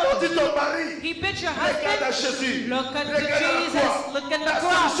your Il a mordu children. ton mari. He bit your Regarde à husband. Jésus. Look at Regarde à la Jesus. croix. Look at the La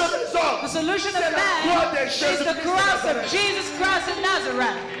cross. solution des hommes. The solution of C'est la croix de man is Jésus the Christ de cross of Nazareth. Jesus Christ of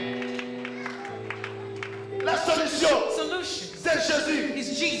Nazareth. La solution, Solution c'est Jésus.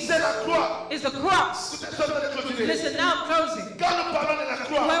 is Jesus. C'est la croix. Is the cross. Tout est en train de clôturer. Listen, now I'm closing. Quand nous parlons de la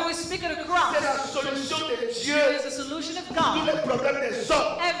croix, When we speak of the cross, c'est la solution de it Dieu is the solution of tous God. les problèmes des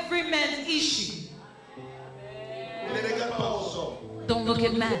hommes. Every man's issue. Ne regarde pas aux hommes. Don't look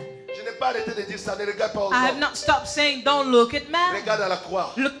at man. Je n'ai pas arrêté de dire ça. Ne regarde pas aux I have hommes. not stopped saying don't look at man. Regarde à la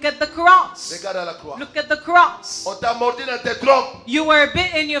croix. Look at the cross. Regarde à la croix. Look at the cross. On t'a mordu dans tes trompes. You were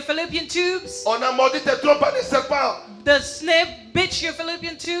bit in your fallopian tubes. On a mordu tes trompes par des serpents. The snake bit your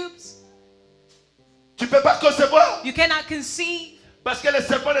fallopian tubes. Tu ne peux pas concevoir. You cannot conceive Parce que les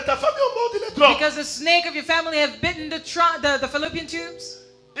serpents de ta famille ont mordu les trompes. because the snake of your family have bitten the fallopian tubes.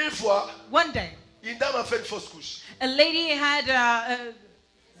 Une fois, One day, une dame a fait une fausse couche. a lady had a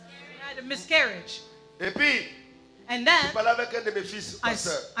miscarriage. Et puis, And je then parlais avec un de mes fils,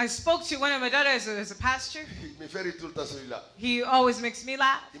 pasteur. I spoke to one of my daughters as a pastor. Il me fait rire tout le temps celui-là. He always makes me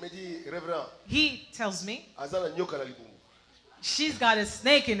laugh. Il me dit, révérend, He tells me Azana nyoka na libumu. she's got a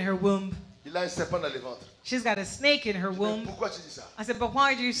snake in her womb. Il a un serpent dans le ventre. She's got a snake in her Mais womb. pourquoi tu dis ça? I said, but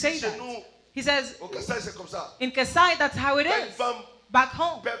why do you say Chez that? nous, He says, au Kassai, c'est comme ça. in Kasai, that's how it Quand une is. femme Back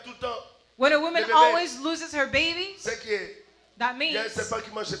home, perd tout le temps, when a woman Le bébé. always loses her baby, c'est qu'il that y a un means serpent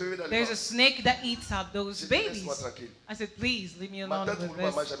qui mange ses bébés dans le there's a ventre. snake that eats out those J'ai dit, babies. laisse-moi tranquille. I said, please leave me Ma alone tante with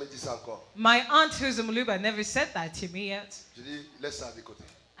Mouluma m'a this. jamais dit ça encore. My aunt who's a Maluba never said that to me yet. Je dis, laisse ça de côté.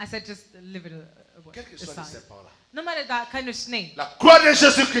 I said, just leave it Quel que soit le aside. serpent là. No matter that kind of snake, La croix de the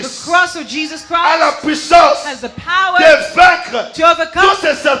Jésus-Christ cross of Jesus a la Christ puissance has the power de vaincre to overcome tous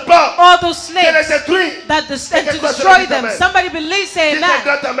ces serpents, all those de les snakes détruire. and to destroy them. Somebody believe, say Dites un amen.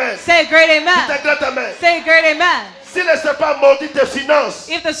 grand amen. Say a great Dites un amen. grand amen. Say a great amen. Si le serpent mordit tes finances,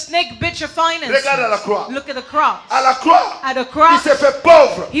 If the snake bit your finances, regarde à la croix. look at the cross. À la croix, At the il cross, s'est fait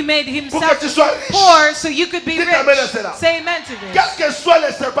pauvre he made pour que himself tu sois riche. poor so you could be Dites amen à rich. cela. Say amen to this. Quel que soit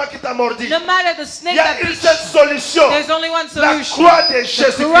le serpent qui t'a mordi, No matter the il snake y a that une beats seule you, solution. there's only one La solution. croix de The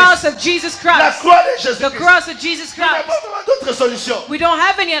Jésus-Christ. cross of Jesus La Christ. croix de The Jésus-Christ. cross of Jesus Il n'y a Christ. pas vraiment d'autre solution. We don't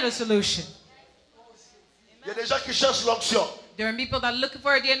have any other solution. Il y a des gens qui cherchent l'onction. There are people that are looking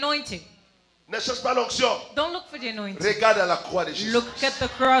for the anointing. Ne cherche pas l'onction. Don't look for the anointing. Regarde à la croix de Jésus. Look at the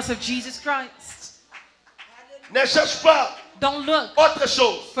cross of Jesus Christ. Ne cherche pas Don't look autre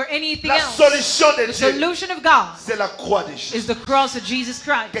chose. for anything La else. solution de The Dieu, solution of God c'est la croix de Jésus. is the cross of Jesus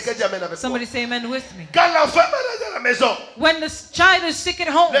Christ. Quelqu'un dit amen avec moi. Somebody say amen with me. Quand l'enfant est malade à la maison, When the child is sick at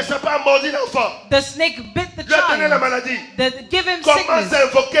home, ne pas mordi l'enfant. the snake bit the Lui a donné la child. maladie. Give him Commence sickness. à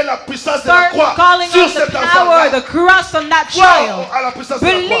invoquer la puissance de la Start croix calling sur on the cet power enfant. of the cross on that Crois child. à la puissance de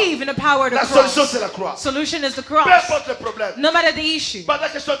la croix. Believe in the power of La the solution, cross. c'est la croix. Solution is the Peu cross. importe le problème. No matter the issue. Pendant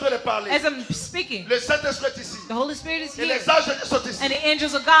que je suis en train de parler, As I'm speaking, le Saint-Esprit est ici. the Holy Spirit is Et here. les anges de Dieu sont ici. And the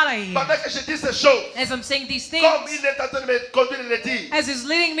angels of God are here. Pendant que je dis ces choses, As I'm saying these things, comme il est en train de me conduire et le dire, as He's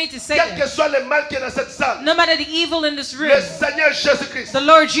leading me to say quel que them, soit le mal qui est dans cette salle, no matter the evil in this room, le Seigneur Jésus-Christ, the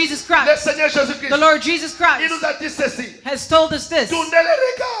Lord Jesus le Christ, Seigneur Jésus-Christ, the Lord Jesus il Christ nous a dit ceci. has told us this. Tournez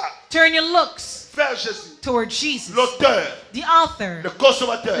les regards Turn your looks vers Jésus, toward Jesus, l'auteur, the author, le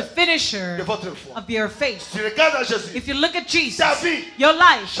consommateur the finisher de votre foi. of your faith. Si tu regardes à Jésus, If you look at Jesus, ta vie your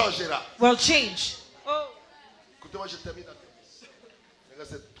life changera. will change. Oh. Écoutez-moi, je termine dans il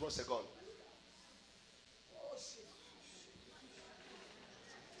reste 3 secondes.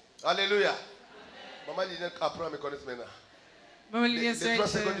 Alléluia. Maman Liliane apprend à me connaître maintenant. Les 3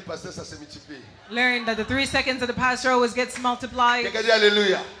 secondes du pasteur, ça se multiplie. Learn that the 3 seconds of the pastor always gets multiplied. Quelqu'un dit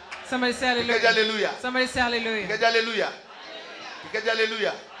Alléluia. Somebody say Quelqu'un dit hallelujah. Alléluia. Somebody say hallelujah. Quelqu'un dit Alléluia. Quelqu'un dit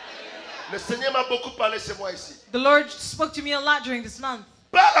Alléluia. Le Seigneur m'a beaucoup parlé ce mois ici. The Lord spoke to me a lot during this month.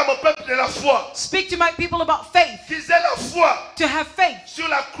 Parle à mon peuple de la foi. Speak to my people about faith. Qu'ils aient la foi To have faith sur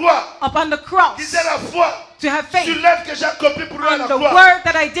la croix. upon the cross. Qu'ils aient la foi To have sur faith l'œuvre que j'ai accomplie pour eux à on la the croix. word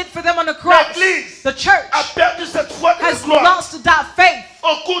that I did for them on the cross. L'Église The church a perdu cette foi de la has croix. lost that faith.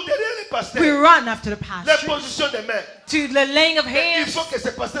 On court derrière les We pasteurs. run after the pastor. L'imposition des mains. To the laying of Mais il hands. faut que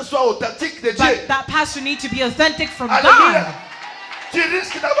ces pasteurs soient authentiques de Dieu. But that pastor needs to be authentic from Alléluia. God. Tu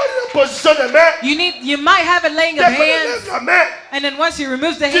risques d'avoir une imposition des mains. You might have a laying of Dès qu'on hands, lève la main, and then once he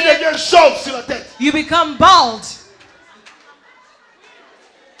removes the tu hand, deviens chauve sur la tête. you become bald.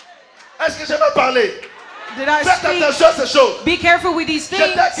 Est-ce que je vais parler? Did I Faites speak? attention à ces choses. Be careful with these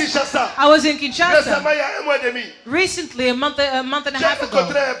J'étais à things. Kinshasa. I was in Kinshasa Récemment, il y a 1 mois et demi. recently, a month and a J'ai half ago.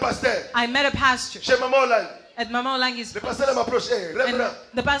 rencontré un pasteur I met a pastor chez Maman Hollande. at Mama Olangi's, Le pasteur m'a approché. and Révérend,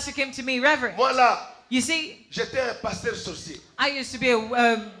 the pastor came to me, Reverend. moi là, You see, j'étais un pasteur sorcier. I used to be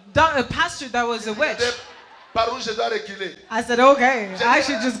a pastor that was a witch. Par où je dois reculer? I said, okay, I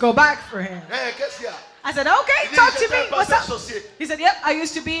should just go back for him. Hein, qu'est-ce qu'il y a? I said, okay, Il dit, talk to j'étais me. un What's pasteur up? sorcier. He said, yep, I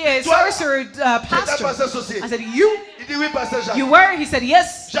used to be a Toi, sorcerer J'étais un pastor. pasteur sorcier. I said, you? Il dit oui, pasteur Jacques. You were? He said,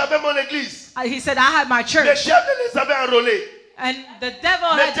 yes. J'avais mon église. He said, I had my Les church. diables les avaient enrôlés. And the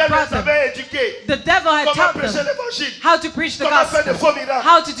devil Les had diables brought les them. avaient éduqués. The devil had Comment taught prêcher them l'évangile. how to preach the Comment faire des gospel, faux miracles.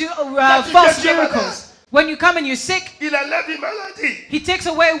 how to do Quand tu false viens Dieu miracles. When you come and you're sick, Il enlève une maladie. he takes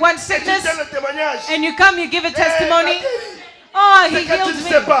away one Et tu sickness, donnes le témoignage. and you come, you give a Eh, testimony. il m'a guéri. Oh, he C'est que tu healed ne me.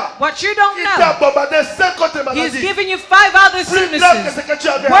 sais pas. What you don't Il t'a know, bombardé 5 autres he's maladies. giving you 5 other Plus grave que ce sicknesses, que tu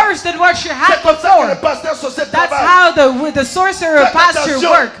avais. worse than what you had C'est comme ça que le before. pasteur sorcier That's travaille. how the sorcerer Faites pastor attention.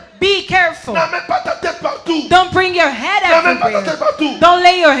 work. Be careful. N'amène pas ta tête partout. Don't bring your head N'amène pas ta everywhere. tête partout. Don't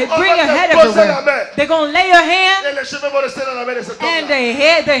lay your On bring va your te head poser la everywhere. main. They're gonna lay your hand, Et les cheveux vont rester dans la main de cet and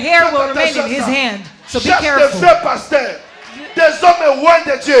homme-là. the hair Faites will remain attention in his à ça. hand. So be Cherche de careful. vrais pasteurs. Des hommes loin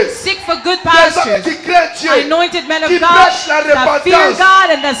de Dieu. Seek for good Des hommes pastors, qui craignent Dieu. anointed men of Qui God prêchent la that fear repentance. God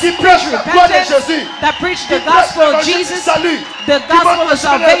and that Qui preach prêchent la gloire de repentance, Jésus. that preach Qui the prêchent gospel of l'évangile du Jesus, salut. the Qui vont gospel of te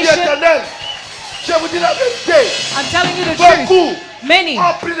donner la vie salvation. éternelle. Je vous dis la vérité. I'm telling you the Beaucoup truth. Many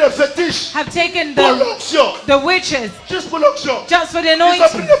ont pris le fétiche have taken pour l'onction. the witches Juste pour l'onction. just for the Ils ont pris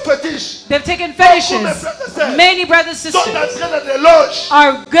anointing. le fétiche. They've taken Beaucoup, mes fetishes. frères et sœurs, Many brothers and sont sisters entrés dans des loges.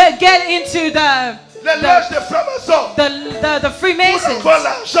 are get into Les loges des francs-maçons. the Pour Freemasons avoir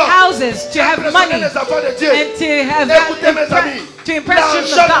l'argent. houses to have Impressionner money les enfants de Dieu. and to have Écoutez mes amis. to impress children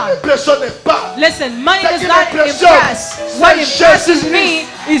L'argent of ne God. m'impressionne pas. Listen, money Ce does qui not m'impressionne, impress. What c'est impresses Jésus-Christ. me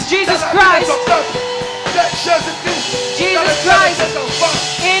is Jesus Dans la vie de Christ ton peuple, c'est Jésus-Christ. Jesus Dans le cœur de Christ. tes enfants.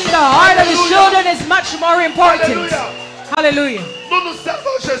 in the heart of his Hallelujah. children is much more important. Alléluia. Hallelujah. Nous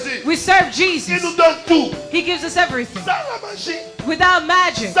servons Jésus. We serve Il Jesus. nous donne tout. He gives us everything. Sans la magie, Without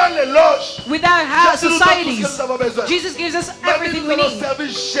magic, sans les loges. without Jésus nous donne tout ce societies. que nous avons besoin. Jesus gives us Mamie, everything nous we allons need. servir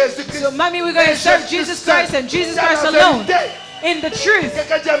Jésus-Christ. So, mommy, we're going to Et serve Jésus-Christ Jesus Christ and Jesus seul. Christ Dans la alone. vérité. In the truth.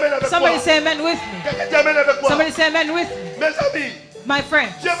 Quelqu'un dit amen avec Somebody moi. say amen with me. Quelqu'un dit amen avec moi. Somebody say amen with me. Mes amis, My friend,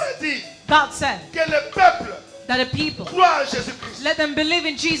 Dieu m'a dit God said que le peuple that a people, croit en Jésus-Christ. let them believe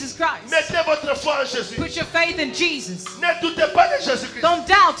in Jesus Christ. Mettez votre foi en Jésus. Put your faith in Jesus. Ne doutez pas de Jésus-Christ. Don't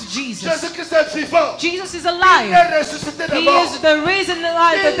doubt Jesus. Jésus-Christ est vivant. Jesus is Il alive. est ressuscité des He morts. is the reason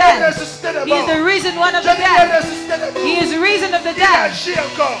of Il the est dead. ressuscité des He is morts. the reason one of Je the dis, il est dead. ressuscité des morts. He is the reason of the Il dead. agit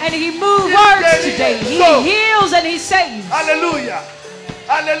encore. And he moves Il words guérit, today. il He sauve. heals and he saves. Alléluia.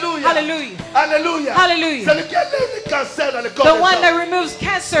 Alléluia. Hallelujah. Alléluia. Hallelujah. Celui qui enlève le cancer dans le corps The des one that gens. removes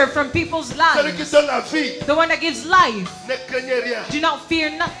cancer from people's Celui qui lives. donne la vie. The one that gives life. Ne craignez rien. Do not fear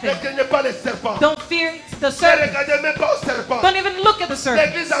Ne nothing. craignez pas les serpents. Don't fear the Ne serpent. regardez même pas aux serpents. Don't even look at the serpent.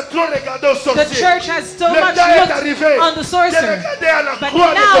 L'église a trop regardé aux The sorciers. church has so Le much temps est looked arrivé on the de sorcerer. regarder à la But croix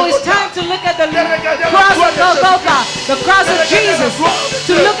de now it's Golgotha. time to look at the De regarder la cross croix of de Jésus. Golgotha, the cross of Jesus,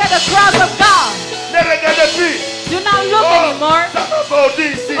 to look at the cross of God. Ne regardez plus. Do not look anymore. Ça m'a mordu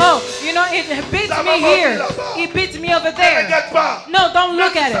ici. Oh, you know, it beats me here. It beats me over it there. regarde pas. No, don't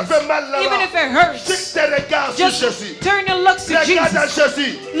look Même at si ça it. fait mal là-bas. Even if it hurts, Fixe tes regards sur just Jésus. turn your looks to Regarde à Jesus.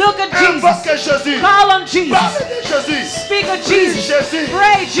 Jésus. Look at Invoque Jesus. Jésus. Call on Jesus. Parle de Jésus. Speak of Prie Jesus. Jésus.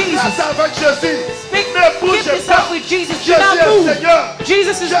 Pray Jesus. Reste avec Jésus. Speak, Ne bouge give yourself pas. with Jesus. Do Jésus not est move. Seigneur.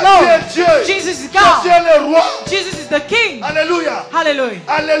 Jesus is Jésus Lord. est Dieu. Jesus is Jésus God. est le roi. Jesus is the King. Alléluia. Hallelujah.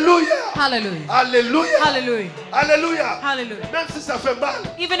 Alléluia. Hallelujah. Alléluia. Hallelujah. Alléluia. Hallelujah. Même si ça fait mal,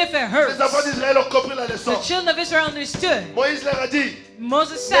 Even if it les hurts, enfants d'Israël ont compris la leçon. the children of Israel understood. Moïse leur a dit,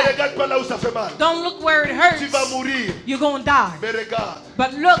 Moses ne said, regarde pas là où ça fait mal. don't look where it Tu vas hurts. mourir. You're going to die. Mais regarde.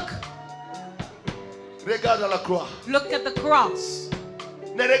 But look. Regarde à la croix. Look at the cross.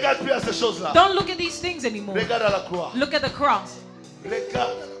 Ne regarde plus à ces choses-là. Don't look at these things anymore. Regarde à la croix. Look at the cross.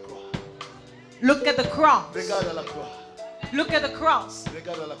 Regarde à la croix. Look at the cross. Regarde à la croix. Look at the cross.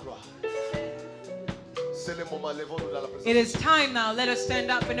 Regarde à la croix. C'est le moment, lèvons-nous dans la présence. It is time now. Let us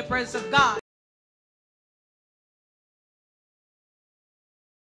stand up in the presence of God.